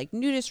 They go to like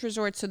nudist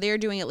resorts. So they're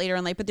doing it later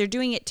in life, but they're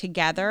doing it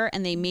together.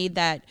 And they made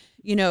that,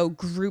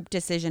 group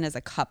decision as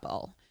a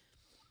couple.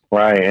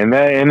 Right, and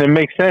it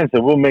makes sense.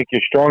 It will make you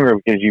stronger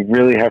because you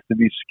really have to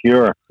be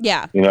secure.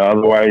 Yeah.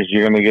 Otherwise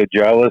you're going to get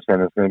jealous,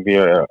 and it's going to be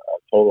a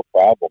total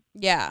problem.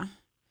 Yeah.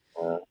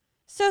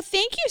 So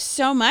thank you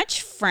so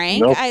much,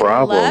 Frank. No I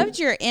problem. loved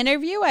your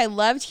interview. I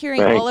loved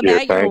hearing Thank all you,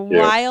 about your thank you.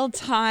 wild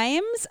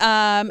times.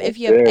 If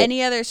you have it.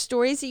 any other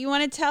stories that you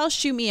want to tell,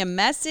 shoot me a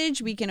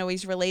message. We can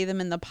always relay them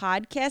in the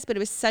podcast. But it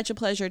was such a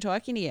pleasure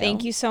talking to you.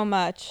 Thank you so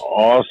much.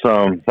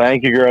 Awesome.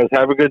 Thank you, girls.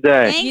 Have a good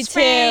day. Thanks, You too.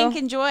 Frank.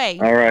 Enjoy.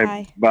 All right.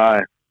 Bye.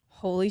 Bye.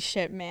 Holy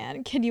shit,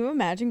 man. Can you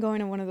imagine going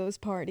to one of those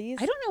parties?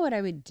 I don't know what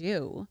I would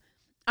do.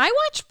 I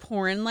watch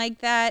porn like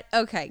that.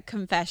 Okay,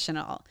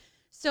 confessional.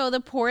 So the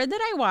porn that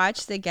I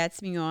watch that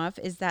gets me off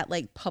is that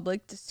like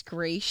public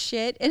disgrace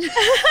shit. And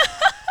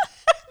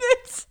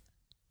it's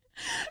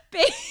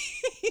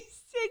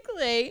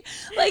basically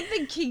like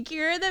the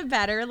kinkier the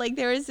better. Like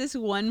there was this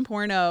one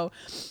porno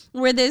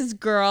where this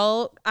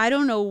girl, I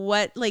don't know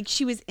what, like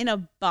she was in a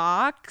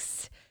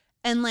box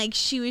and like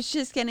she was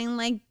just getting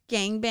like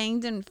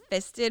gangbanged and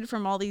fisted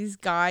from all these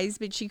guys,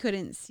 but she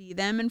couldn't see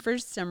them. And for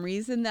some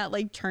reason that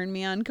like turned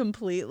me on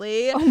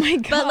completely. Oh my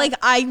God. But like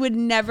I would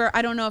never,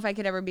 I don't know if I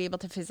could ever be able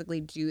to physically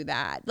do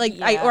that. Like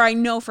Yeah. I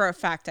know for a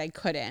fact I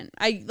couldn't.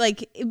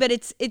 But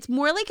it's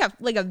more like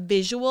a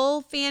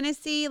visual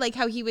fantasy, like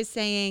how he was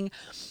saying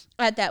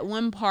at that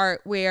one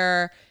part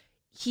where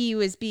he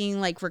was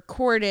being like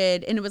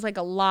recorded and it was like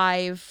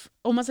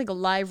almost like a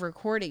live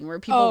recording where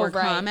people were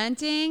right.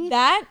 commenting.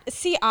 I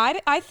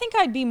think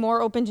I'd be more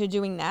open to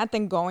doing that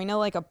than going to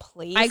like a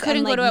place. I couldn't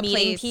and, go like, to a meeting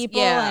place, people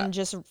yeah. and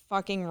just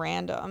fucking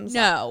randoms.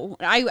 No,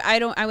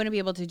 I wouldn't be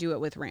able to do it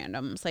with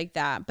randoms like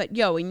that. But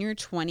in your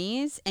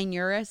 20s and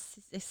you're a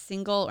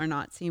single, or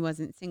not, he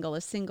wasn't single,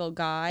 a single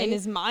guy. In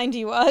his mind,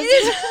 he was.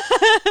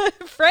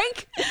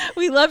 Frank,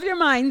 we love your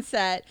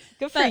mindset.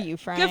 Good for But you,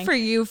 Frank. Good for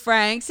you,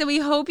 Frank. So we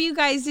hope you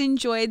guys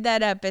enjoyed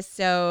that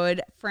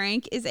episode.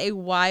 Frank is a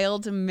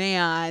wild man.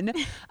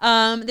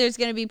 There's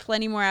going to be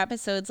plenty more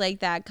episodes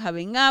like that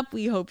coming up.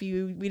 We hope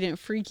we didn't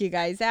freak you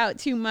guys out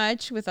too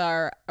much with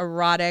our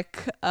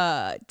erotic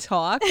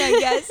talk, I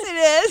guess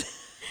it is.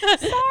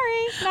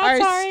 Our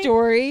sorry.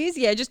 stories.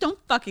 Yeah, just don't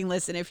fucking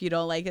listen if you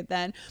don't like it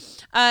then.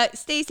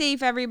 Stay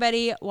safe,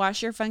 everybody.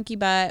 Wash your funky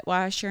butt.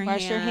 Wash your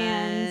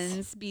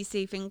hands. Be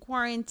safe in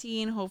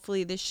quarantine.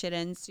 Hopefully this shit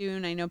ends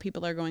soon. I know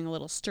people are going a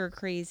little stir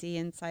crazy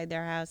inside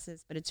their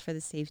houses, but it's for the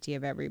safety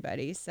of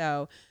everybody.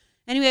 So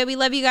anyway, we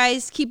love you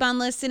guys. Keep on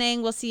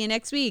listening. We'll see you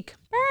next week.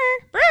 Brr.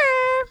 Brr.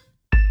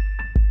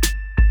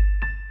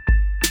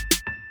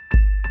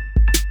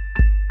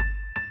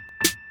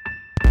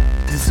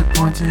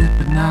 Disappointed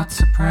but not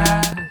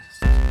surprised.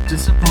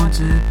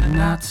 Disappointed but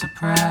not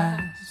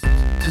surprised.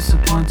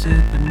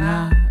 Disappointed but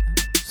not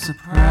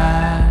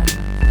surprised.